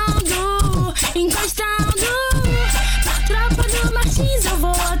sarrando, encostando. Na tropa do Martins eu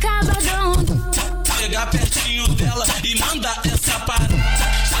vou acabar dando. Chegar pertinho dela e manda essa parada.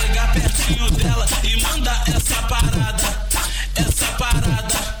 Chegar pertinho dela e manda essa parada. Essa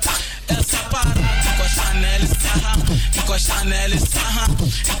parada, essa parada. Encosta nela e sarra, encosta nela e sarra,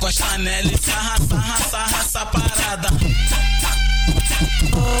 encosta nela e sarra, sarra, sarra essa parada.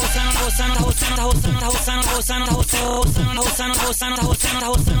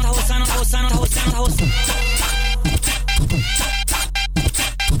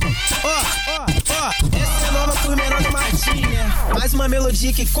 Essa é nova por menor do Martinha. Mais uma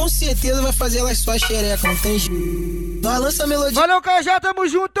melodia que com certeza vai fazer elas só xereca, não tem jeito. Balança a melodia. Valeu, Cajá, tamo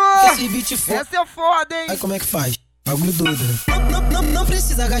junto. Esse beat foda. Essa é foda, hein? Aí como é que faz? Bagulho doido. Não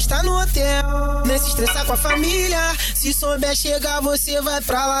precisa gastar no hotel, nem se estressar com a família. Se souber chegar, você vai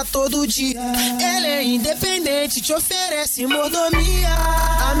pra lá todo dia. Ela é independente, te oferece mordomia.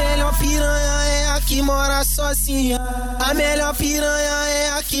 A melhor piranha é a que mora sozinha. A melhor piranha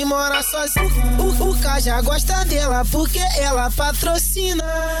é a que mora sozinha. O Cajá gosta dela porque ela patrocina.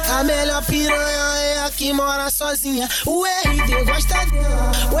 A melhor piranha é a que mora sozinha. O RD gosta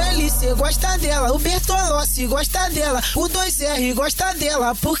dela, o LC gosta dela, o Bertolossi gosta dela, o 2R gosta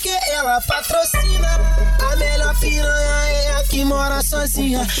dela porque ela patrocina. A melhor piranha é a que mora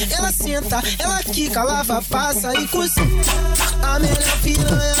sozinha. Ela senta, ela quica, lava, passa e cozinha. A melhor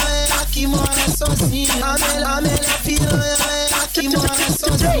piranha é a que mora sozinha. A melhor piranha é a que mora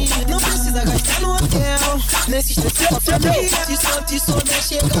sozinha. Não precisa gastar no hotel, nem se estressar com a família. Se souber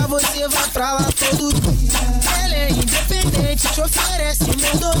chegar, você vai pra lá todo dia. Ela é independente, te oferece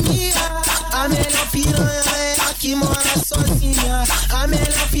mordomia. A melhor piranha é a que mora sozinha. A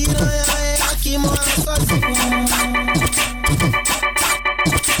melhor piranha é a que mora sozinha.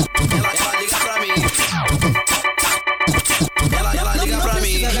 Ela liga pra mim. Ela liga pra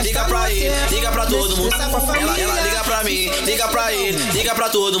mim, liga pra ele, liga pra todo mundo. Ela liga pra mim, liga pra ele, liga pra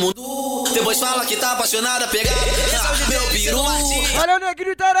todo mundo. Depois fala que tá apaixonada, pegar meu peru. Valeu,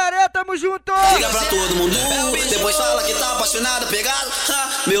 Negrinho Tararé, tamo junto. Liga pra todo mundo. Depois fala que tá apaixonada, pegado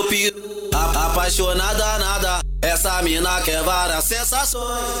meu peru. Apaixonada nada. Essa mina quer várias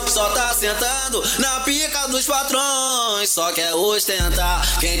sensações. Só tá sentando na pica dos patrões. Só quer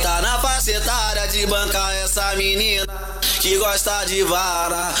ostentar. Quem tá na faixa etária de bancar essa menina que gosta de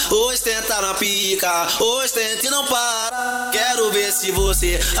vara. Ostenta na pica, ostenta e não para. Quero ver se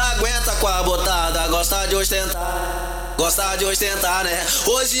você aguenta com a botada. Gosta de ostentar, gosta de ostentar, né?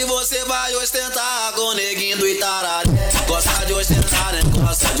 Hoje você vai ostentar com o neguinho do Itararé. Gosta de ostentar, né?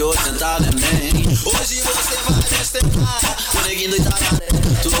 Gosta de ostentar, né? Hoje você vai ostentar com o neguinho do Itararé.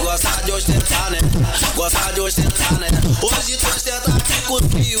 Tu gosta de ostentar, né? Gosta de ostentar, né? Hoje tu ostenta aqui com o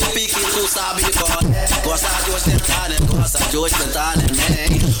fio, pique, tu sabe qual é. Gosta de ostentar, né? Gosta de ostentar, né?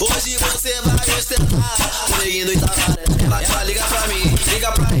 Hoje você vai ostentar com o neguinho do Itararé. Ela liga pra mim,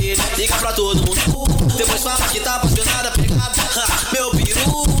 liga pra ele, liga pra todo mundo. Depois fala que tá apaixonada, pegada, meu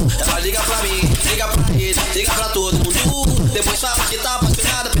peru. Ela liga pra mim, liga pra ele, liga pra todo mundo. Depois fala que tá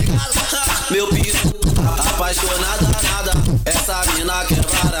apaixonada, pegada, meu peru. Apaixonada nada, essa mina quer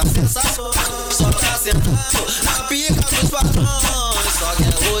várias sensações. Só tá sentando na pica dos patrões. Só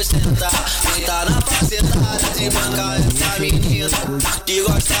quer ostentar, quem tá na facetária de bancar essa menina que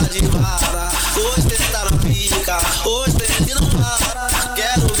gosta de vara. Ostenta na pica, ostenta e não para.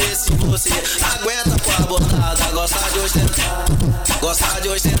 Quero ver se você aguenta com a botada. Gosta de ostentar, gosta de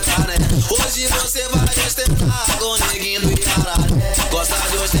ostentar, né? Hoje você vai ostentar com o neguinho do Itararé. Gosta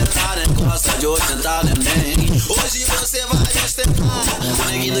de ostentar, né? Gosta de ostentar, né? Hoje você vai ostentar com o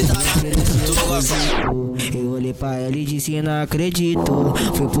neguinho do Itararé. Tu gosta? Eu olhei pra ela e disse não acredito.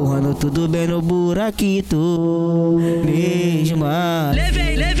 Fui empurrando tudo bem no buraquito. Mesma.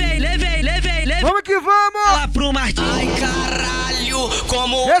 Levei. Vamos que vamos! Lá pro Martins. Ai, caralho!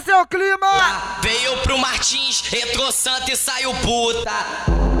 como... Esse é o clima! Veio pro Martins, entrou santa e saiu puta.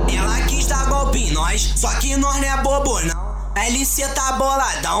 Ela quis dar golpe em nós, só que nós não é bobo não. LC tá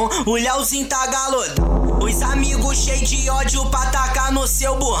boladão, o Leozinho tá galodão. Os amigos cheios de ódio pra tacar no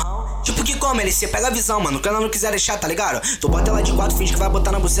seu burrão. Tipo que como, LC, pega a visão, mano. Quando ela não quiser deixar, tá ligado? Tu bota ela de 4, finge que vai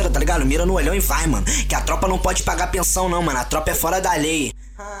botar na buceira, tá ligado? Mira no olhão e vai, mano. Que a tropa não pode pagar pensão não, mano. A tropa é fora da lei.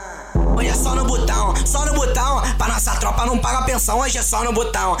 Hoje é só no botão, pra nossa tropa não paga pensão. Hoje é só no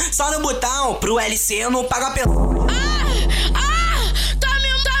botão, pro LC não paga pensão. Tá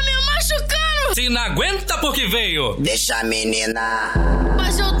me machucando. Se não aguenta porque veio. Deixa a menina.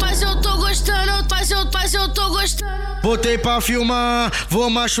 Mas eu tô gostando, mas eu tô gostando. Botei pra filmar, vou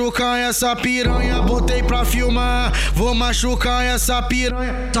machucar essa piranha. Botei pra filmar, vou machucar essa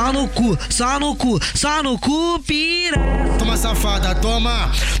piranha. Só no cu, piranha. Toma safada,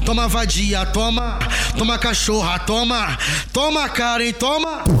 toma vadia, toma cachorra, toma Karen,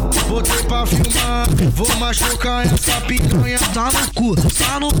 toma. Botei pra filmar, vou machucar essa piranha. Só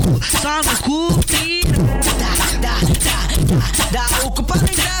no cu, piranha. Dá o cu pra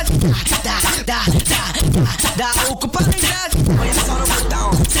engrave. Dá o cu pra engrave. Hoje é só no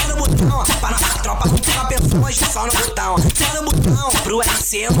botão, pra nossa tropa não paga pensão. Hoje é só no botão, pro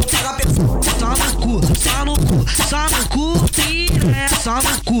LC não paga pensão. Só no cu, piranha. Só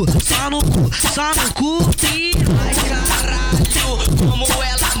no cu, piranha. Ai caralho, como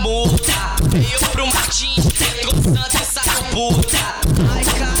ela muda. Veio pro Martins, entrou santa e saiu puta. Ai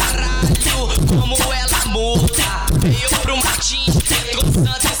caralho, como ela muda. Veio pro Martins, entrou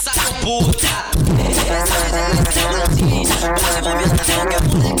santa e saiu puta.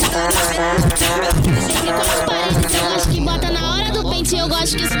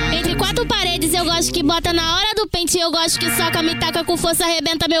 Entre quatro paredes eu gosto que bota na hora do pente. Eu gosto que soca, me taca com força,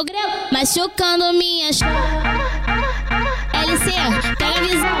 arrebenta meu grelo, machucando minhas. LC, pega a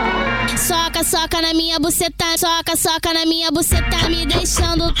visão. Soca na minha buceta, soca na minha buceta, me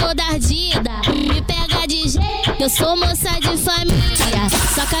deixando toda ardida. Me pega de jeito, eu sou moça de família.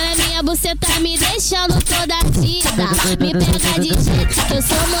 Soca na minha buceta, me deixando toda ardida. Me pega de jeito, eu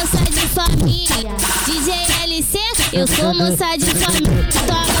sou moça de família. DJ LC, eu sou moça de família.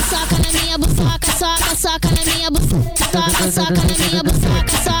 Soca na minha buceta, soca na minha buceta, soca na minha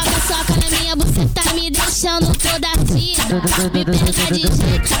buceta, soca na minha buceta, me deixando toda ardida. Me pega de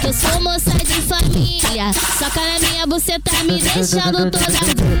jeito, eu sou moça de família. Soca na minha buceta, me deixando toda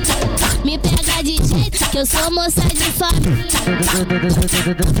ardida. Me pega de jeito, que eu sou moça de família.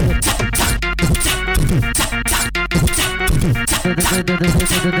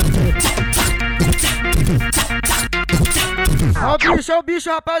 Ó o bicho,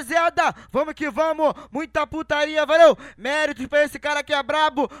 rapaziada. Vamos que vamos. Muita putaria, valeu. Méritos pra esse cara que é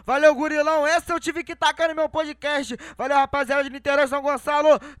brabo. Valeu, gurilão. Essa eu tive que tacar no meu podcast. Valeu, rapaziada de Niterói, São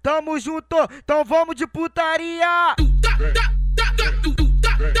Gonçalo. Tamo junto. Então vamos de putaria.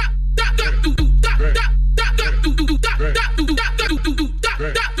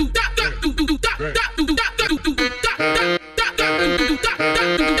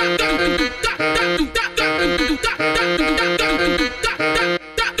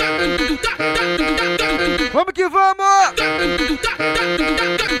 Vamos que vamos!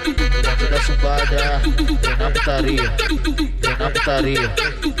 Da chumbada, vem na putaria, vem na putaria,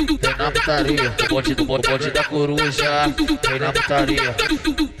 vem na putaria. O bonde da coruja, vem na putaria,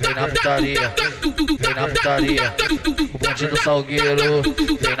 vem na putaria, vem na putaria. O bonde do salgueiro,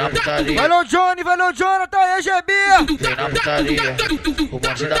 vem na putaria. Valeu, Johnny, valeu, Jonathan, aí, GB! Vem na putaria, o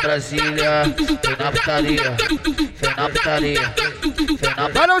bonde da Brasília, vem na putaria, vem na putaria, vem na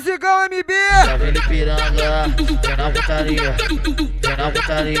putaria. Valeu, Zigão, MB! Javele Piranga, vem na putaria, vem na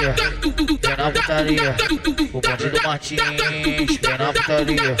putaria, vem na putaria. O bonde do Martins, vem na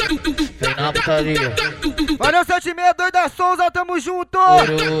putaria, vem na putaria. Valeu, 762 da Souza, tamo junto!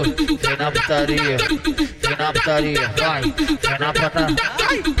 Vem na putaria, vem na putaria, vai, vem na putaria.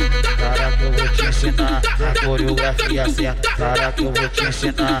 Cara que eu vou te ensinar a coreografia certa. Cara que eu vou te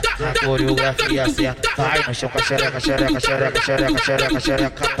ensinar a coreografia certa. Vai no chão com a xereca, xereca, xereca, xereca, xereca,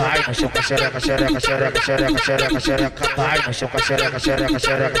 xereca. Vai no chão com a xereca, xereca, xereca, xereca, xereca, xereca. Vai no chão com a xereca, xereca,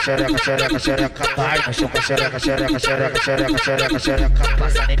 xereca, xereca, xereca, xereca. Vai no chão com a xereca, xereca, xereca, xereca, xereca, xereca.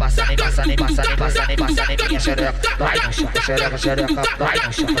 Passa nem, passa nem, passa nem, passa nem, passa nem, passa nem minha xereca. Vai no chão com a xereca, xereca. Vai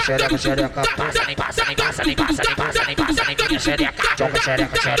no chão com a xereca, xereca. Passa nem, passa nem, passa nem, passa nem, passa nem, passa nem minha xereca. Joga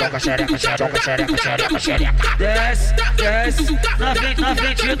xereca, xereca, xereca, xereca, xereca, xereca, xereca. Desce, desce, na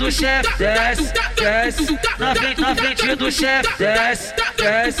frente do chefe. Desce, desce, na frente do chefe. Desce,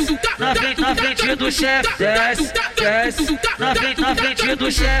 desce, na frente do chefe. Desce, desce, na frente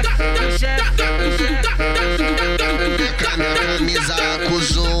do chefe. Do chefe, do chefe. minha camisa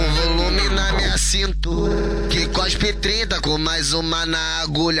acusou um volume na minha cintura. Que cospe 30 com mais uma na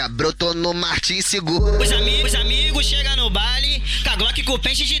agulha. Brotou no Martins seguro. Os amigos chegam no baile com a Glock com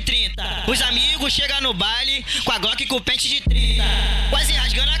pente de 30. Os amigos chegam no baile com a Glock com pente de 30. Quase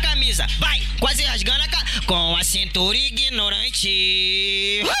rasgando a camisa, vai, quase rasgando a camisa. Com a cintura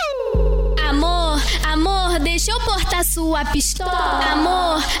ignorante. Amor, deixa eu portar sua pistola.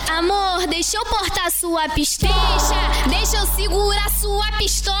 Amor, deixa eu portar sua pistola. Deixa eu segurar sua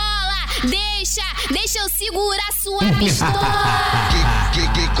pistola. Deixa eu segurar sua pistola.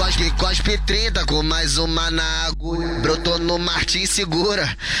 Que cospe 30 com mais uma na agulha. Brotou no Martins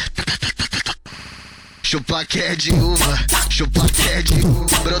segura. Chupa que é de uva, chupa que é de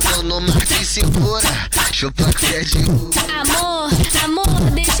uva. Brotou no Martins segura. Chupa que é de uva.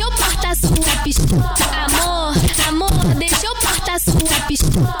 Amor, deixa eu portar sua pistola. Amor, deixa eu portar sua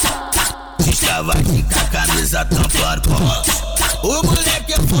pistola. Estava aqui com a camisa Tambor. O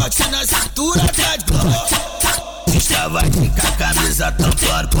moleque é forte na cintura, tá de glock. Estava aqui com a camisa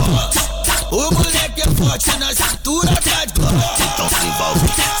Tambor. O moleque é forte na cintura, tá de glock. Então se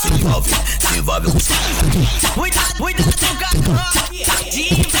envolve com os caras. Cuidado com a glock. De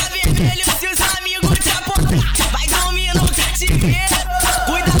infravermelho se os amigos te apontar. Vai dormir no cativeiro.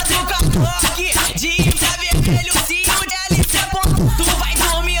 Cuidado com a glock. De infravermelho se o dele te apontar. Tu vai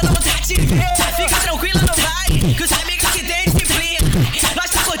dormir no cativeiro. Fica tranquila no baile, que os amigos aqui tem disciplina. Nós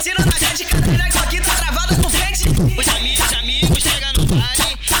tá curtindo na gente, cara, a Glock tá travada com frente. Os amigos chegam no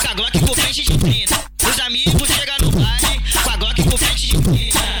baile com a Glock com pente de 30. Os amigos chegam no baile com a Glock com pente de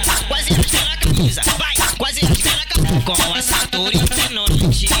 30. Quase rasgando a camisa, vai, quase rasgando a camisa. Com a cintura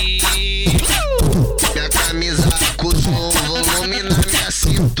ignorante. Minha camisa acusou um volume na minha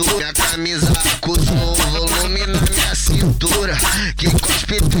cintura. Minha camisa acusou um volume na minha cintura. Que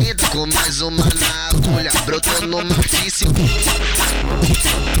cospe 30 com mais uma na agulha. Brotou no Martins seguro.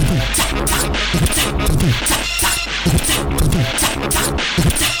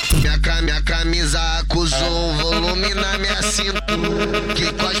 Minha camisa acusou um volume na minha cintura.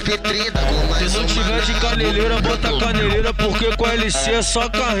 Que cospe 30 com mais uma. Se não tiver de caneleira, bota caneleira, porque com a LC é só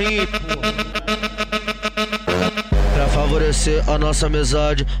carrinho, pô. Pra favorecer a nossa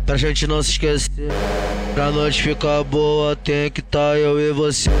amizade, pra gente não se esquecer. Pra noite ficar boa, tem que tá eu e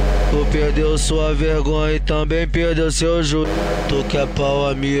você. Tu perdeu sua vergonha e também perdeu seu juízo. Tu quer pau,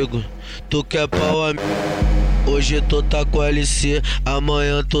 amigo, tu quer pau, amigo. Hoje tu tá com LC,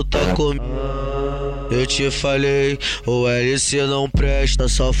 amanhã tu tá comigo. Eu te falei, o LC não presta,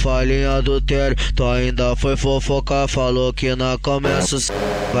 só falha em adultério. Tu ainda foi fofocar, falou que na começa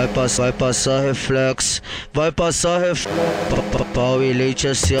vai passar reflexo, vai passar reflexo. Pau e leite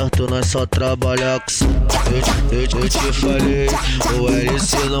é certo, nós só trabalhar com. Eu te falei, o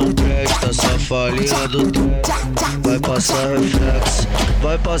LC não presta, só falha em adultério. Vai passar reflexo,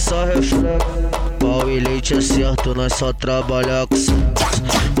 vai passar reflexo. Pau e leite é certo, nós só trabalhar com sexo.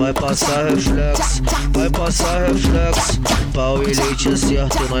 Vai passar reflexo, vai passar reflexo. Pau e leite é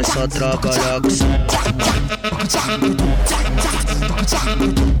certo, nós só trabalhar com sexo.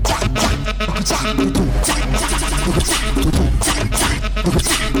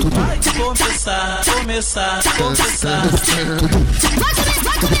 Vai começar. Vai começar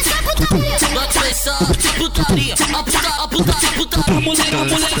putaria. A putaria. A mulher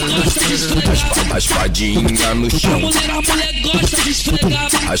gosta de esfregar. A espadinha no chão. A mulher gosta de esfregar.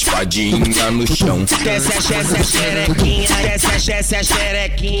 A espadinha no chão. Desce a xerequinha, desce a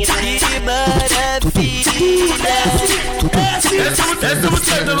xerequinha. Que maravilha.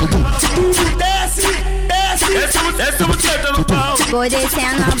 Vou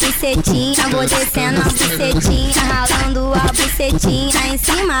descendo a bucetinha, ralando a bucetinha em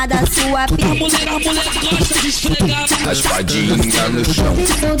cima da sua pica. A mulher gosta de esfregar. A espadinha no chão.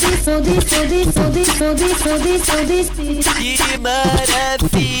 Que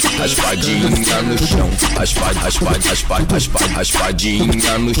maravilha. A espadinha no chão. A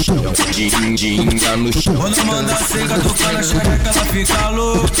espadinha no chão. Dinha no chão. Quando manda assim, catucando a xereca, ela fica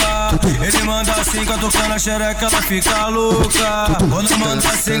louca. Ele manda assim, catucando a xereca, ela fica louca. Quando manda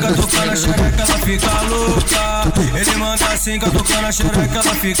assim, catucando a xereca, ela fica louca. Ele manda assim, catucando a xereca,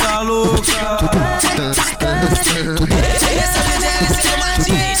 ela fica louca. Essa mulher é seu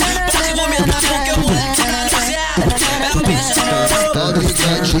Martins. Pode vomitar porque o moleque tá no zero. É o bicho. Tá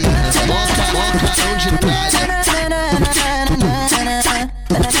ligadinho, mocarão de praia.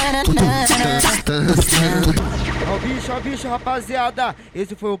 Ó o bicho, rapaziada.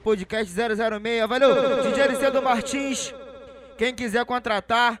 Esse foi o podcast 006. Valeu, DJ LC do Martins. Quem quiser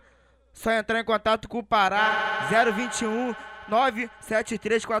contratar, só entrar em contato com o Pará. 021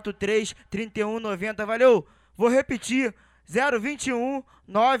 97343 3190. Valeu, vou repetir. 021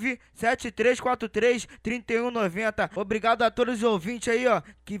 97343 3190. Obrigado a todos os ouvintes aí, ó,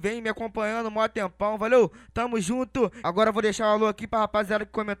 que vem me acompanhando um maior tempão, valeu? Tamo junto. Agora eu vou deixar um alô aqui pra rapaziada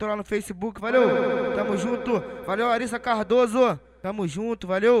que comentou lá no Facebook, valeu? Tamo junto. Valeu, Larissa Cardoso. Tamo junto,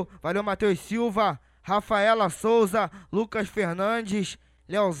 valeu? Valeu, Matheus Silva, Rafaela Souza, Lucas Fernandes,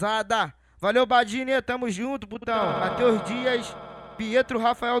 Leozada. Valeu, Badine, tamo junto, putão. Matheus Dias, Pietro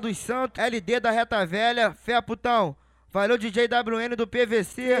Rafael dos Santos, LD da Reta Velha, fé, putão. Valeu, DJ WN do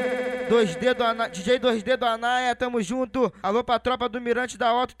PVC, DJ 2D do Anaia, tamo junto. Alô pra tropa do Mirante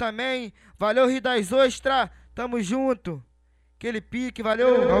da Otto também. Valeu, Rio das Ostras, tamo junto. Aquele pique,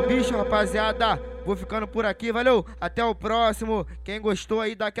 valeu. É o bicho, rapaziada. Vou ficando por aqui, valeu. Até o próximo. Quem gostou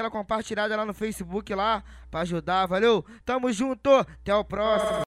aí, dá aquela compartilhada lá no Facebook lá, pra ajudar, valeu. Tamo junto, até o próximo.